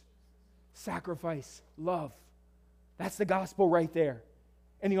 Grace, sacrifice, love. That's the gospel right there.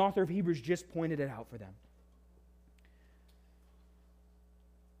 And the author of Hebrews just pointed it out for them.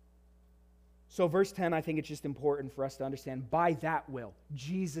 So verse 10, I think it's just important for us to understand, by that will,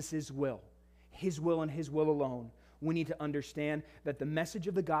 Jesus' will, His will and His will alone, we need to understand that the message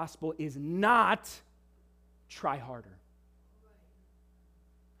of the gospel is not try harder.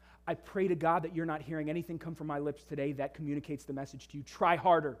 I pray to God that you're not hearing anything come from my lips today that communicates the message to you. Try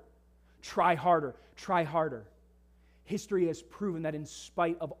harder, try harder, try harder. History has proven that in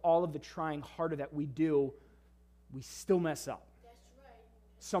spite of all of the trying harder that we do, we still mess up. That's right.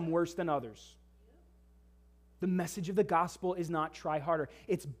 Some worse than others. The message of the gospel is not try harder.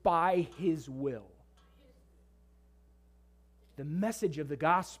 It's by His will. The message of the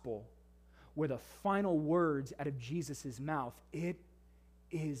gospel were the final words out of Jesus' mouth. It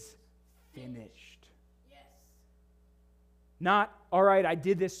is finished. Yes. Not, all right, I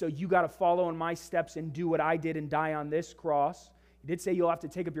did this, so you got to follow in my steps and do what I did and die on this cross. He did say you'll have to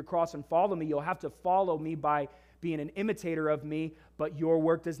take up your cross and follow me. You'll have to follow me by being an imitator of me, but your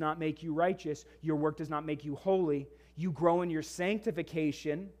work does not make you righteous. Your work does not make you holy. You grow in your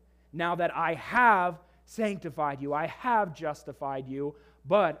sanctification now that I have sanctified you. I have justified you,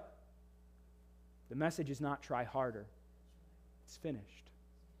 but the message is not try harder. It's finished.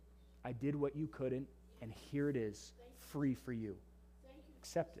 I did what you couldn't, and here it is, free for you.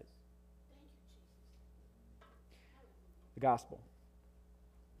 Accept it. The gospel.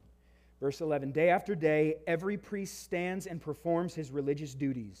 Verse 11, day after day, every priest stands and performs his religious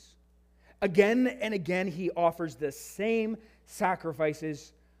duties. Again and again, he offers the same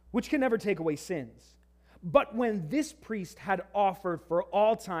sacrifices, which can never take away sins. But when this priest had offered for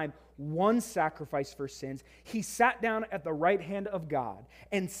all time one sacrifice for sins, he sat down at the right hand of God.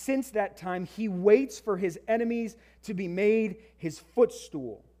 And since that time, he waits for his enemies to be made his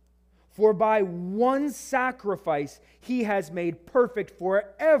footstool. For by one sacrifice, he has made perfect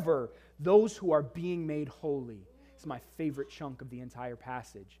forever those who are being made holy. It's my favorite chunk of the entire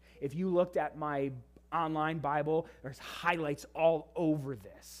passage. If you looked at my online Bible, there's highlights all over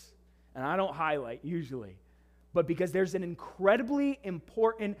this. And I don't highlight usually. But because there's an incredibly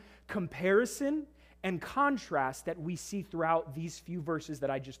important comparison and contrast that we see throughout these few verses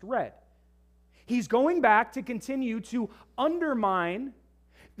that I just read. He's going back to continue to undermine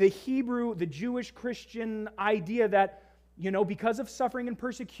the Hebrew, the Jewish Christian idea that, because of suffering and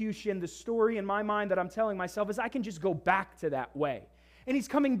persecution, the story in my mind that I'm telling myself is I can just go back to that way. And he's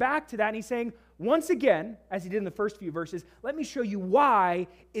coming back to that and he's saying, once again, as he did in the first few verses, let me show you why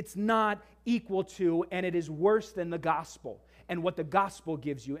it's not equal to and it is worse than the gospel and what the gospel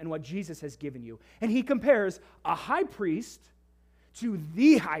gives you and what Jesus has given you. And he compares a high priest to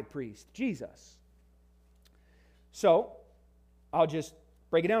the high priest, Jesus. So, I'll just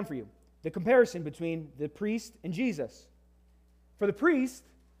break it down for you. The comparison between the priest and Jesus. For the priest,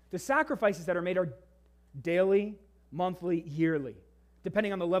 the sacrifices that are made are daily, monthly, yearly,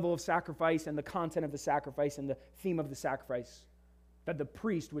 depending on the level of sacrifice and the content of the sacrifice and the theme of the sacrifice that the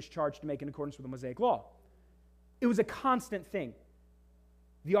priest was charged to make in accordance with the Mosaic law. It was a constant thing.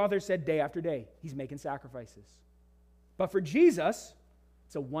 The author said day after day, he's making sacrifices. But for Jesus,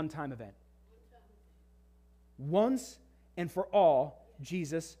 it's a one-time event. Once and for all,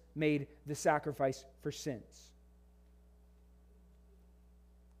 Jesus made the sacrifice for sins.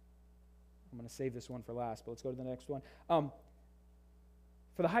 I'm going to save this one for last, but let's go to the next one.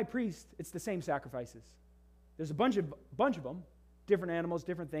 For the high priest, it's the same sacrifices. There's a bunch of them, different animals,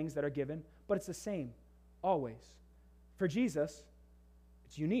 different things that are given, but it's the same, always. For Jesus,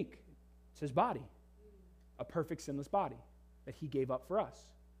 it's unique. It's his body, a perfect sinless body that he gave up for us.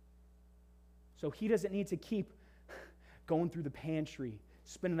 So he doesn't need to keep going through the pantry,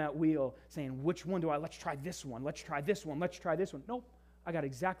 spinning that wheel, saying, which one do I, let's try this one, let's try this one, let's try this one. Nope, I got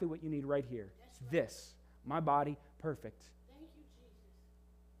exactly what you need right here. It's this, my body, perfect. Thank you, Jesus.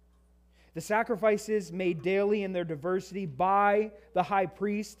 The sacrifices made daily in their diversity by the high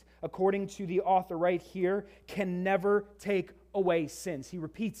priest, according to the author right here, can never take away sins. He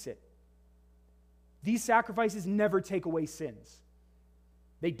repeats it. These sacrifices never take away sins.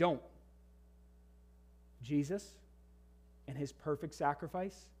 They don't. Jesus and his perfect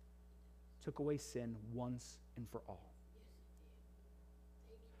sacrifice took away sin once and for all.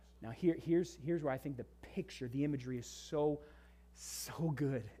 Now here's where I think the picture, the imagery is so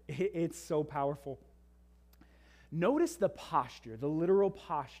good. It's so powerful. Notice the posture, the literal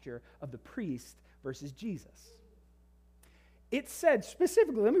posture of the priest versus Jesus. it said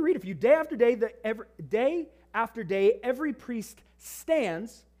specifically, let me read it for you. Day after day, every priest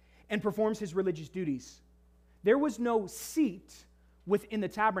stands and performs his religious duties. There was no seat within the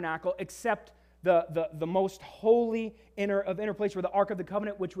tabernacle except the most holy inner place where the Ark of the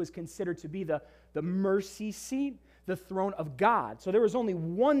Covenant, which was considered to be the mercy seat, the throne of God. So there was only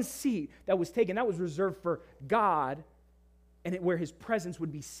one seat that was taken. That was reserved for God, and where his presence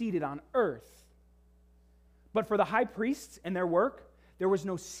would be seated on earth. But for the high priests and their work, there was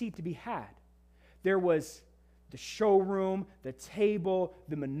no seat to be had. There was the showroom, the table,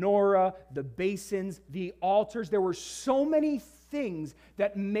 the menorah, the basins, the altars. There were so many things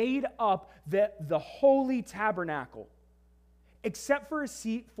that made up the holy tabernacle, except for a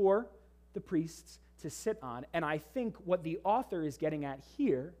seat for the priests to sit on. And I think what the author is getting at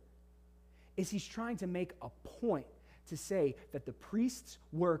here is he's trying to make a point to say that the priest's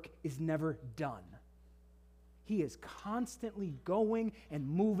work is never done. He is constantly going and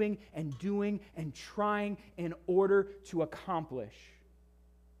moving and doing and trying in order to accomplish.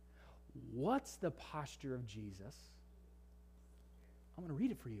 What's the posture of Jesus? I'm going to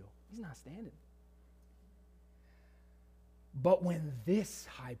read it for you. He's not standing. But when this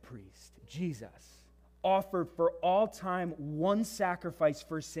high priest, Jesus, offered for all time one sacrifice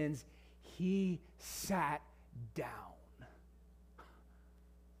for sins, he sat down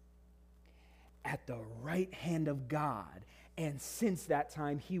at the right hand of God. And since that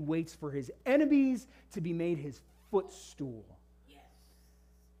time, he waits for his enemies to be made his footstool. Yes.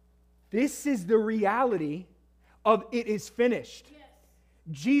 This is the reality of it is finished. Yes.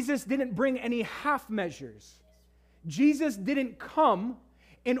 Jesus didn't bring any half measures. Jesus didn't come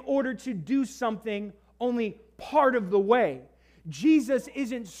in order to do something only part of the way. Jesus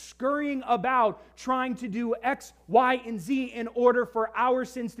isn't scurrying about trying to do X, Y, and Z in order for our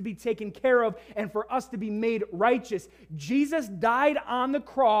sins to be taken care of and for us to be made righteous. Jesus died on the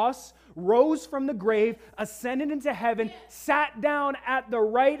cross, rose from the grave, ascended into heaven, sat down at the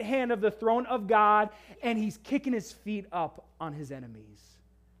right hand of the throne of God, and he's kicking his feet up on his enemies.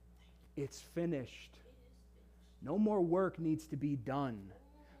 It's finished. No more work needs to be done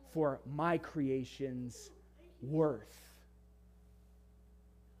for my creation's worth.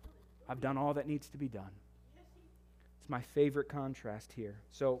 I've done all that needs to be done. It's my favorite contrast here.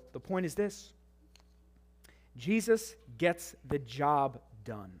 So the point is this: Jesus gets the job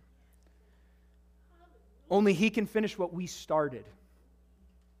done. Only he can finish what we started.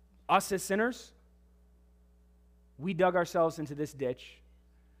 Us as sinners, we dug ourselves into this ditch,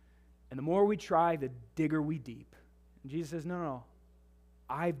 and the more we try, the digger we deep. And Jesus says, no,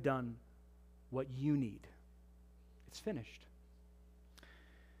 I've done what you need. It's finished.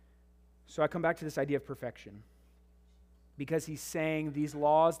 So I come back to this idea of perfection. Because he's saying these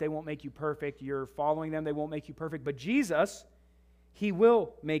laws, they won't make you perfect. You're following them, they won't make you perfect. But Jesus, he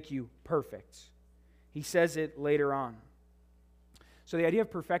will make you perfect. He says it later on. So the idea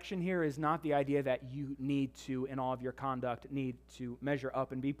of perfection here is not the idea that you need to, in all of your conduct, need to measure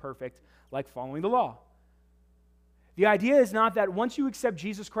up and be perfect like following the law. The idea is not that once you accept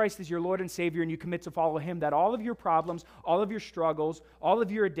Jesus Christ as your Lord and Savior and you commit to follow him, that all of your problems, all of your struggles, all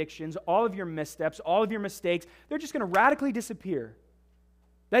of your addictions, all of your missteps, all of your mistakes, they're just going to radically disappear.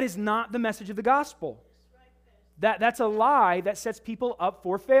 That is not the message of the gospel. That's a lie that sets people up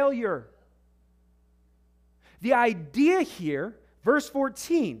for failure. The idea here, verse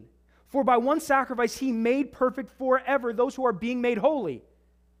 14, for by one sacrifice he made perfect forever those who are being made holy.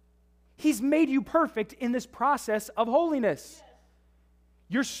 He's made you perfect in this process of holiness. Yes.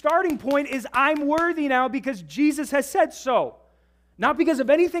 Your starting point is I'm worthy now because Jesus has said so. Not because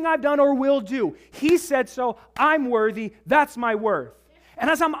of anything I've done or will do. He said so. I'm worthy. That's my worth. And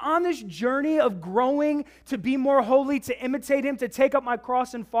as I'm on this journey of growing to be more holy, to imitate him, to take up my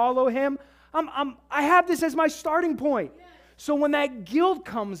cross and follow him, I have this as my starting point. Yes. So when that guilt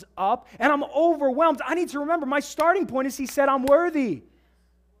comes up and I'm overwhelmed, I need to remember my starting point is he said I'm worthy.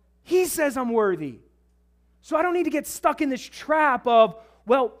 He says I'm worthy. So I don't need to get stuck in this trap of,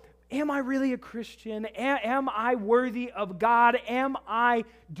 well, am I really a Christian? Am I worthy of God? Am I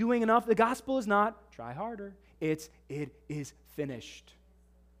doing enough? The gospel is not, try harder. It is finished.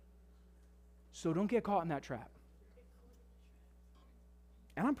 So don't get caught in that trap.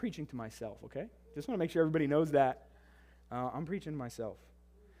 And I'm preaching to myself, okay? Just want to make sure everybody knows that. I'm preaching to myself.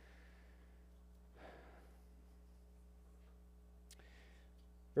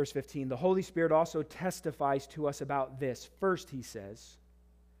 Verse 15, the Holy Spirit also testifies to us about this. First, he says,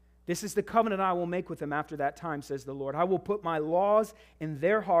 this is the covenant I will make with them after that time, says the Lord. I will put my laws in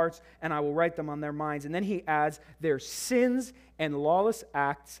their hearts, and I will write them on their minds. And then he adds, their sins and lawless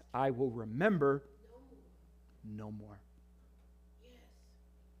acts I will remember no more.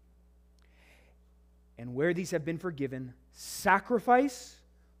 And where these have been forgiven, sacrifice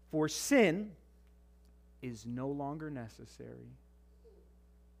for sin is no longer necessary.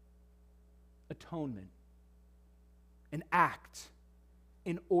 Atonement, an act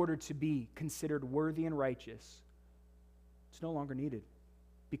in order to be considered worthy and righteous, it's no longer needed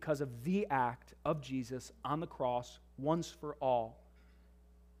because of the act of Jesus on the cross once for all.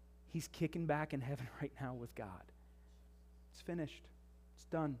 He's kicking back in heaven right now with God. It's finished. It's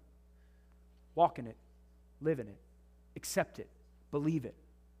done. Walk in it. Live in it. Accept it. Believe it.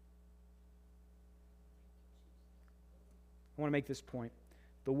 I want to make this point.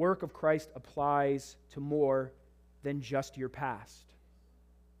 The work of Christ applies to more than just your past.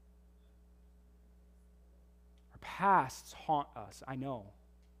 Our pasts haunt us, I know.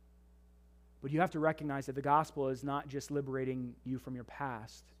 But you have to recognize that the gospel is not just liberating you from your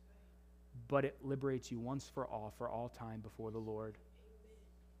past, but it liberates you once for all time before the Lord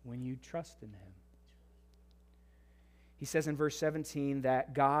when you trust in Him. He says in verse 17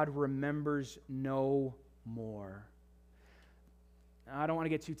 that God remembers no more. Now, I don't want to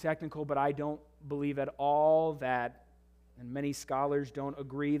get too technical, but I don't believe at all that, and many scholars don't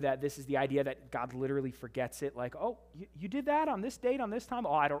agree that this is the idea that God literally forgets it. Like, oh, you did that on this date, on this time?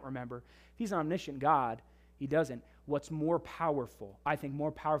 Oh, I don't remember. If He's an omniscient God, He doesn't. What's more powerful, I think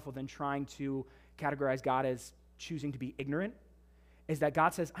more powerful than trying to categorize God as choosing to be ignorant, is that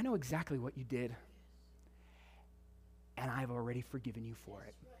God says, I know exactly what you did, and I've already forgiven you for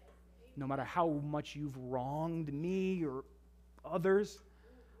it. No matter how much you've wronged me or others,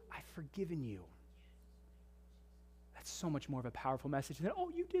 I've forgiven you. That's so much more of a powerful message than,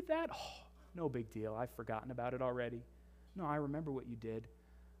 oh, you did that? Oh, no big deal. I've forgotten about it already. No, I remember what you did,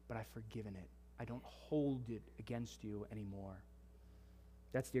 but I've forgiven it. I don't hold it against you anymore.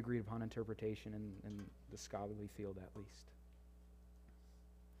 That's the agreed upon interpretation in the scholarly field, at least.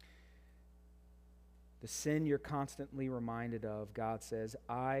 The sin you're constantly reminded of, God says,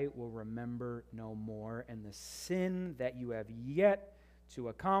 I will remember no more. And the sin that you have yet to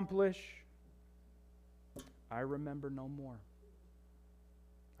accomplish, I remember no more.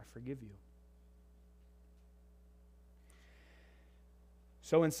 I forgive you.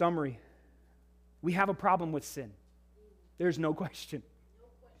 So in summary, we have a problem with sin. There's no question.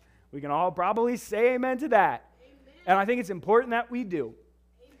 We can all probably say amen to that. Amen. And I think it's important that we do.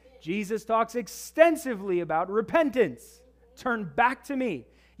 Jesus talks extensively about repentance. Turn back to me.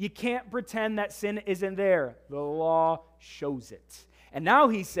 You can't pretend that sin isn't there. The law shows it. And now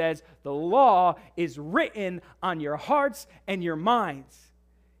he says the law is written on your hearts and your minds.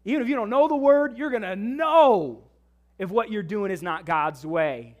 Even if you don't know the word, you're going to know if what you're doing is not God's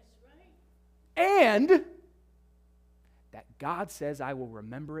way. And that God says, I will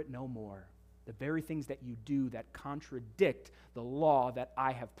remember it no more. The very things that you do that contradict the law that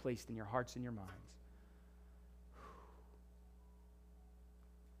I have placed in your hearts and your minds.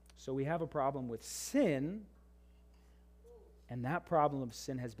 So we have a problem with sin, and that problem of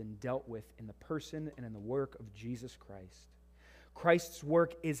sin has been dealt with in the person and in the work of Jesus Christ. Christ's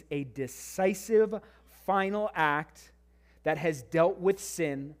work is a decisive, final act that has dealt with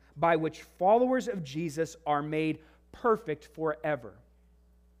sin, by which followers of Jesus are made perfect forever.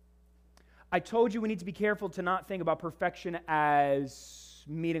 I told you we need to be careful to not think about perfection as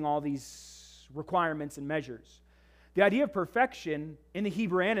meeting all these requirements and measures. The idea of perfection in the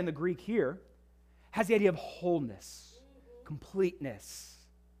Hebrew and in the Greek here has the idea of wholeness, completeness.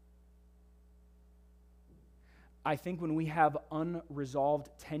 I think when we have unresolved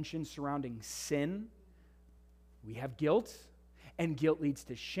tension surrounding sin, we have guilt, and guilt leads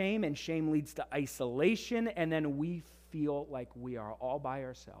to shame, and shame leads to isolation, and then we feel like we are all by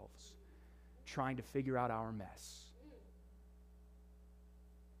ourselves, trying to figure out our mess.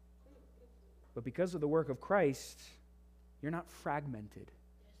 But because of the work of Christ, you're not fragmented.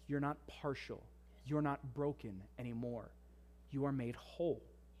 You're not partial. You're not broken anymore. You are made whole,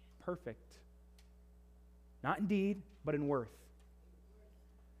 perfect. Not in deed, but in worth.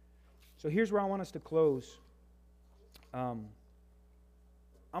 So here's where I want us to close. I'm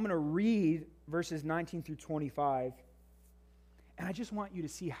going to read verses 19 through 25. And I just want you to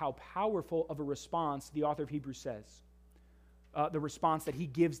see how powerful of a response the author of Hebrews says. The response that he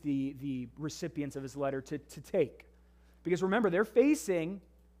gives the recipients of his letter to take. Because remember, they're facing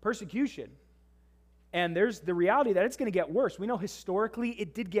persecution. And there's the reality that it's going to get worse. We know historically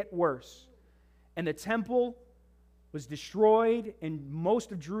it did get worse. And the temple was destroyed, and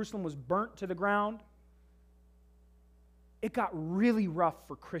most of Jerusalem was burnt to the ground. It got really rough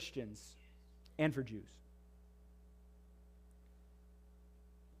for Christians and for Jews.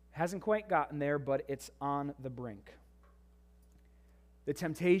 Hasn't quite gotten there, but it's on the brink. The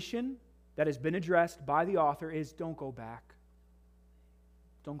temptation that has been addressed by the author is don't go back.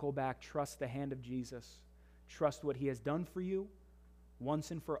 Don't go back. Trust the hand of Jesus. Trust what he has done for you once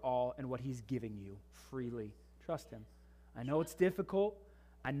and for all and what he's giving you freely. Trust him. I know it's difficult.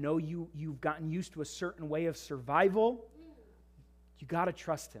 I know you've gotten used to a certain way of survival. You got to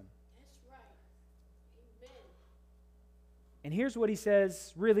trust him. That's right. Amen. And here's what he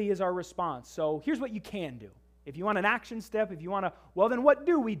says really is our response. So here's what you can do. If you want an action step, if you want to, well, then what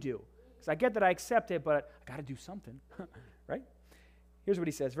do we do? Because I get that I accept it, but I got to do something, right? Here's what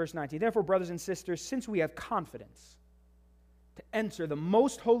he says, verse 19. Therefore, brothers and sisters, since we have confidence to enter the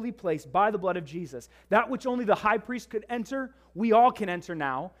most holy place by the blood of Jesus, that which only the high priest could enter, we all can enter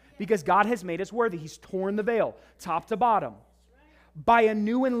now because God has made us worthy. He's torn the veil, top to bottom. By a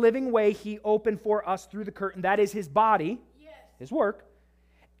new and living way, he opened for us through the curtain. That is his body, his work.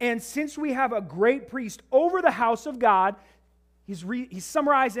 And since we have a great priest over the house of God, he's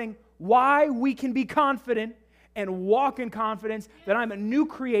summarizing why we can be confident and walk in confidence that I'm a new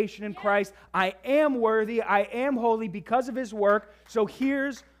creation in Christ. I am worthy. I am holy because of his work. So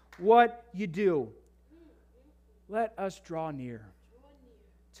here's what you do. Let us draw near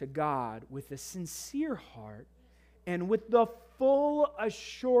to God with a sincere heart and with the full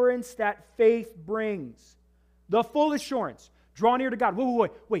assurance that faith brings. The full assurance. Draw near to God.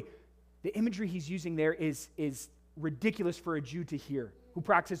 Wait. The imagery he's using there is ridiculous for a Jew to hear who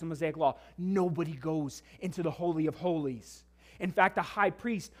practices the Mosaic law. Nobody goes into the Holy of Holies. In fact, the high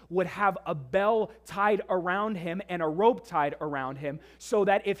priest would have a bell tied around him and a rope tied around him so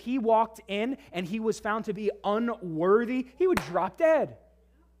that if he walked in and he was found to be unworthy, he would drop dead.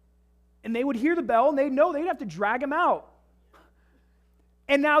 And they would hear the bell and they'd know they'd have to drag him out.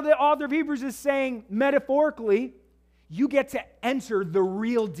 And now the author of Hebrews is saying, metaphorically, you get to enter the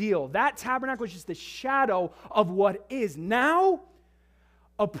real deal. That tabernacle is just the shadow of what is. Now,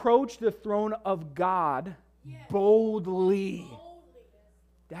 approach the throne of God boldly.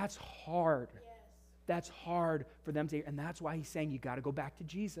 That's hard. That's hard for them to hear. And that's why he's saying you got to go back to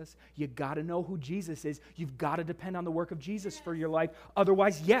Jesus. You got to know who Jesus is. You've got to depend on the work of Jesus for your life.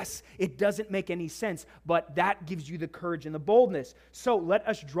 Otherwise, yes, it doesn't make any sense. But that gives you the courage and the boldness. So let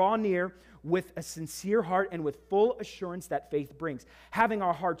us draw near with a sincere heart and with full assurance that faith brings, having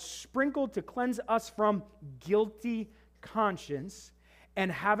our hearts sprinkled to cleanse us from guilty conscience and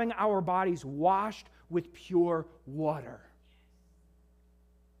having our bodies washed with pure water.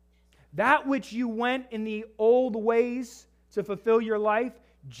 That which you went in the old ways to fulfill your life,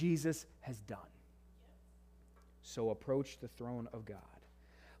 Jesus has done. So approach the throne of God.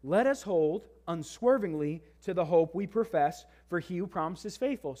 Let us hold unswervingly to the hope we profess, for he who promises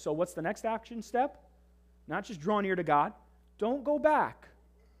faithful. So what's the next action step? Not just draw near to God. Don't go back.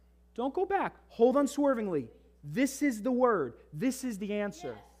 Don't go back. Hold unswervingly. This is the word. This is the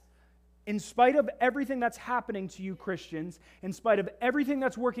answer. In spite of everything that's happening to you, Christians, in spite of everything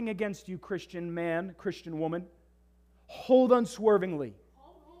that's working against you, Christian man, Christian woman, hold unswervingly.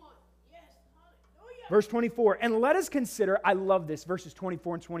 Hold on. Yes. Hallelujah. Verse 24, and let us consider, I love this, verses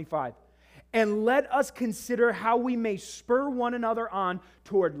 24 and 25. And let us consider how we may spur one another on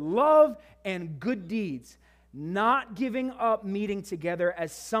toward love and good deeds, not giving up meeting together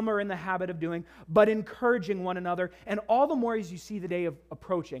as some are in the habit of doing, but encouraging one another, and all the more as you see the day of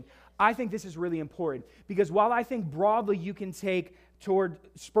approaching. I think this is really important because while I think broadly you can take toward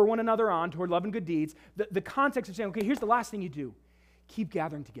spur one another on toward love and good deeds, the context of saying, okay, here's the last thing you do. Keep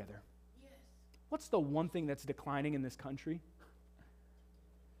gathering together. Yes. What's the one thing that's declining in this country?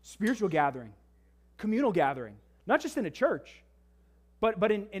 Spiritual gathering, communal gathering, not just in a church,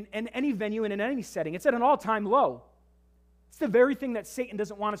 but in any venue and in any setting. It's at an all-time low. It's the very thing that Satan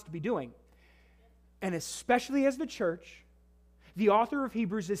doesn't want us to be doing. And especially as the church, the author of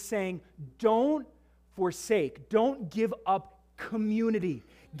Hebrews is saying, don't forsake, don't give up community,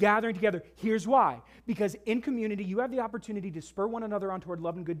 gathering together. Here's why. Because in community, you have the opportunity to spur one another on toward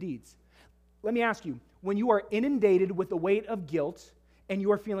love and good deeds. Let me ask you, when you are inundated with the weight of guilt and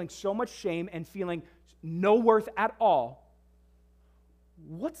you are feeling so much shame and feeling no worth at all,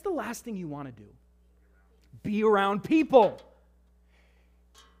 what's the last thing you want to do? Be around people.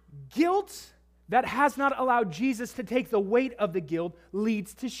 Guilt that has not allowed Jesus to take the weight of the guilt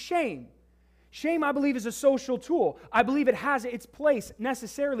leads to shame. Shame, I believe, is a social tool. I believe it has its place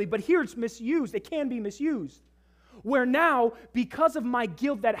necessarily, but here it's misused. It can be misused. Where now, because of my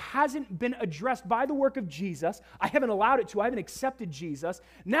guilt that hasn't been addressed by the work of Jesus, I haven't allowed it to, I haven't accepted Jesus,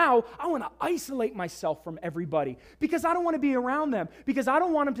 now I want to isolate myself from everybody because I don't want to be around them, because I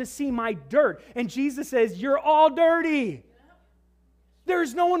don't want them to see my dirt. And Jesus says, you're all dirty. There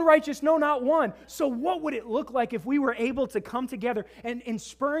is no one righteous, no, not one. So what would it look like if we were able to come together and in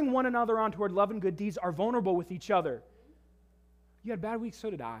spurring one another on toward love and good deeds are vulnerable with each other? You had a bad week,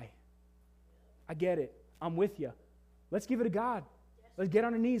 so did I. I get it. I'm with you. Let's give it to God. Let's get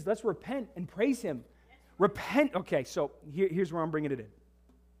on our knees. Let's repent and praise Him. Repent. Okay, so here's where I'm bringing it in.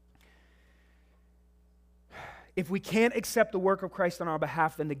 If we can't accept the work of Christ on our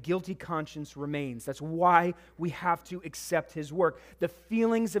behalf, then the guilty conscience remains. That's why we have to accept His work. The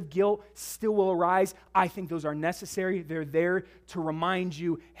feelings of guilt still will arise. I think those are necessary. They're there to remind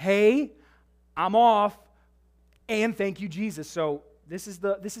you, hey, I'm off, and thank you, Jesus. So this is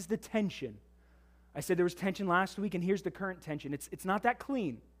the tension. I said there was tension last week, and here's the current tension. It's not that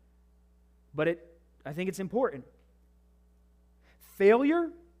clean, but I think it's important. Failure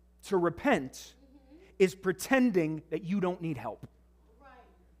to repent is pretending that you don't need help.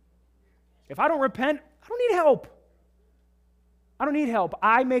 If I don't repent, I don't need help. I don't need help.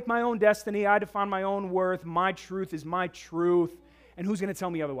 I make my own destiny. I define my own worth. My truth is my truth. And who's going to tell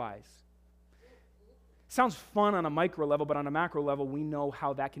me otherwise? Sounds fun on a micro level, but on a macro level, we know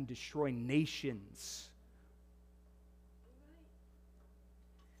how that can destroy nations.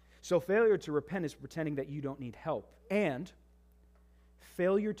 So failure to repent is pretending that you don't need help. And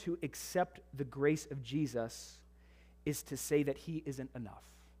failure to accept the grace of Jesus is to say that He isn't enough.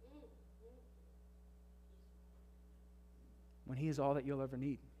 When He is all that you'll ever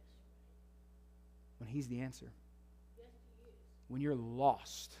need. When He's the answer. When you're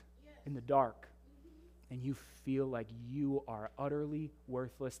lost in the dark and you feel like you are utterly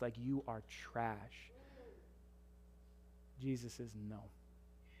worthless, like you are trash, Jesus says no.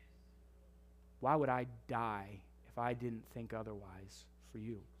 Why would I die if I didn't think otherwise for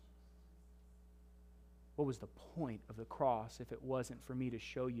you? What was the point of the cross if it wasn't for me to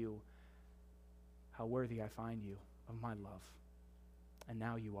show you how worthy I find you of my love? And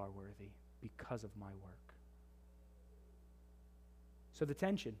now you are worthy because of my work. So the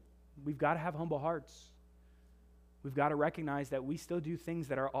tension, we've got to have humble hearts. We've got to recognize that we still do things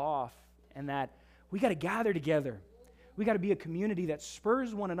that are off and that we got to gather together. We got to be a community that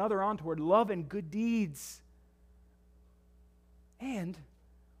spurs one another on toward love and good deeds. And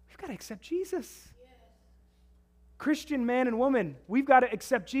we've got to accept Jesus. Yes. Christian man and woman, we've got to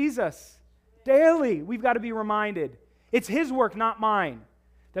accept Jesus. Daily, we've got to be reminded. It's His work, not mine,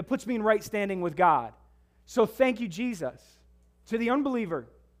 that puts me in right standing with God. So thank you, Jesus. To the unbeliever,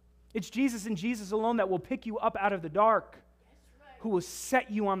 it's Jesus and Jesus alone that will pick you up out of the dark, who will set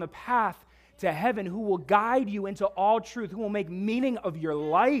you on the path to heaven, who will guide you into all truth, who will make meaning of your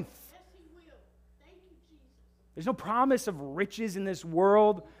life. Yes, He will. Thank you, Jesus. There's no promise of riches in this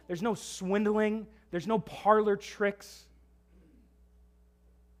world. There's no swindling. There's no parlor tricks.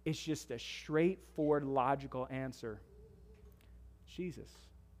 It's just a straightforward, logical answer. Jesus.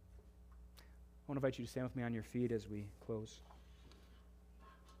 I want to invite you to stand with me on your feet as we close.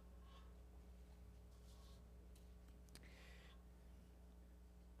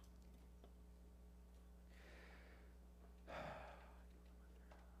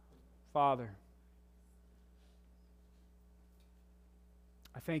 Father,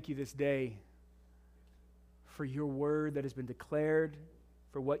 I thank you this day for your word that has been declared,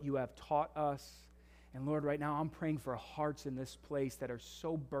 for what you have taught us. And Lord, right now I'm praying for hearts in this place that are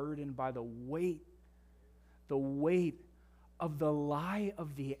so burdened by the weight of the lie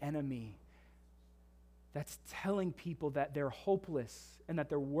of the enemy that's telling people that they're hopeless and that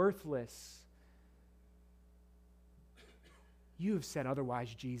they're worthless. You have said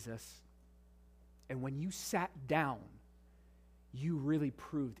otherwise, Jesus. And when you sat down, you really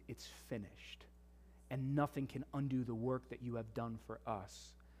proved it's finished. And nothing can undo the work that you have done for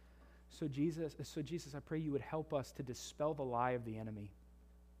us. So Jesus, I pray you would help us to dispel the lie of the enemy.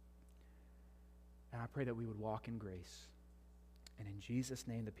 And I pray that we would walk in grace. And in Jesus'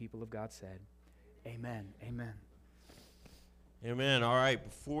 name, the people of God said, amen, amen. Amen. All right,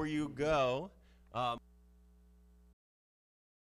 before you go,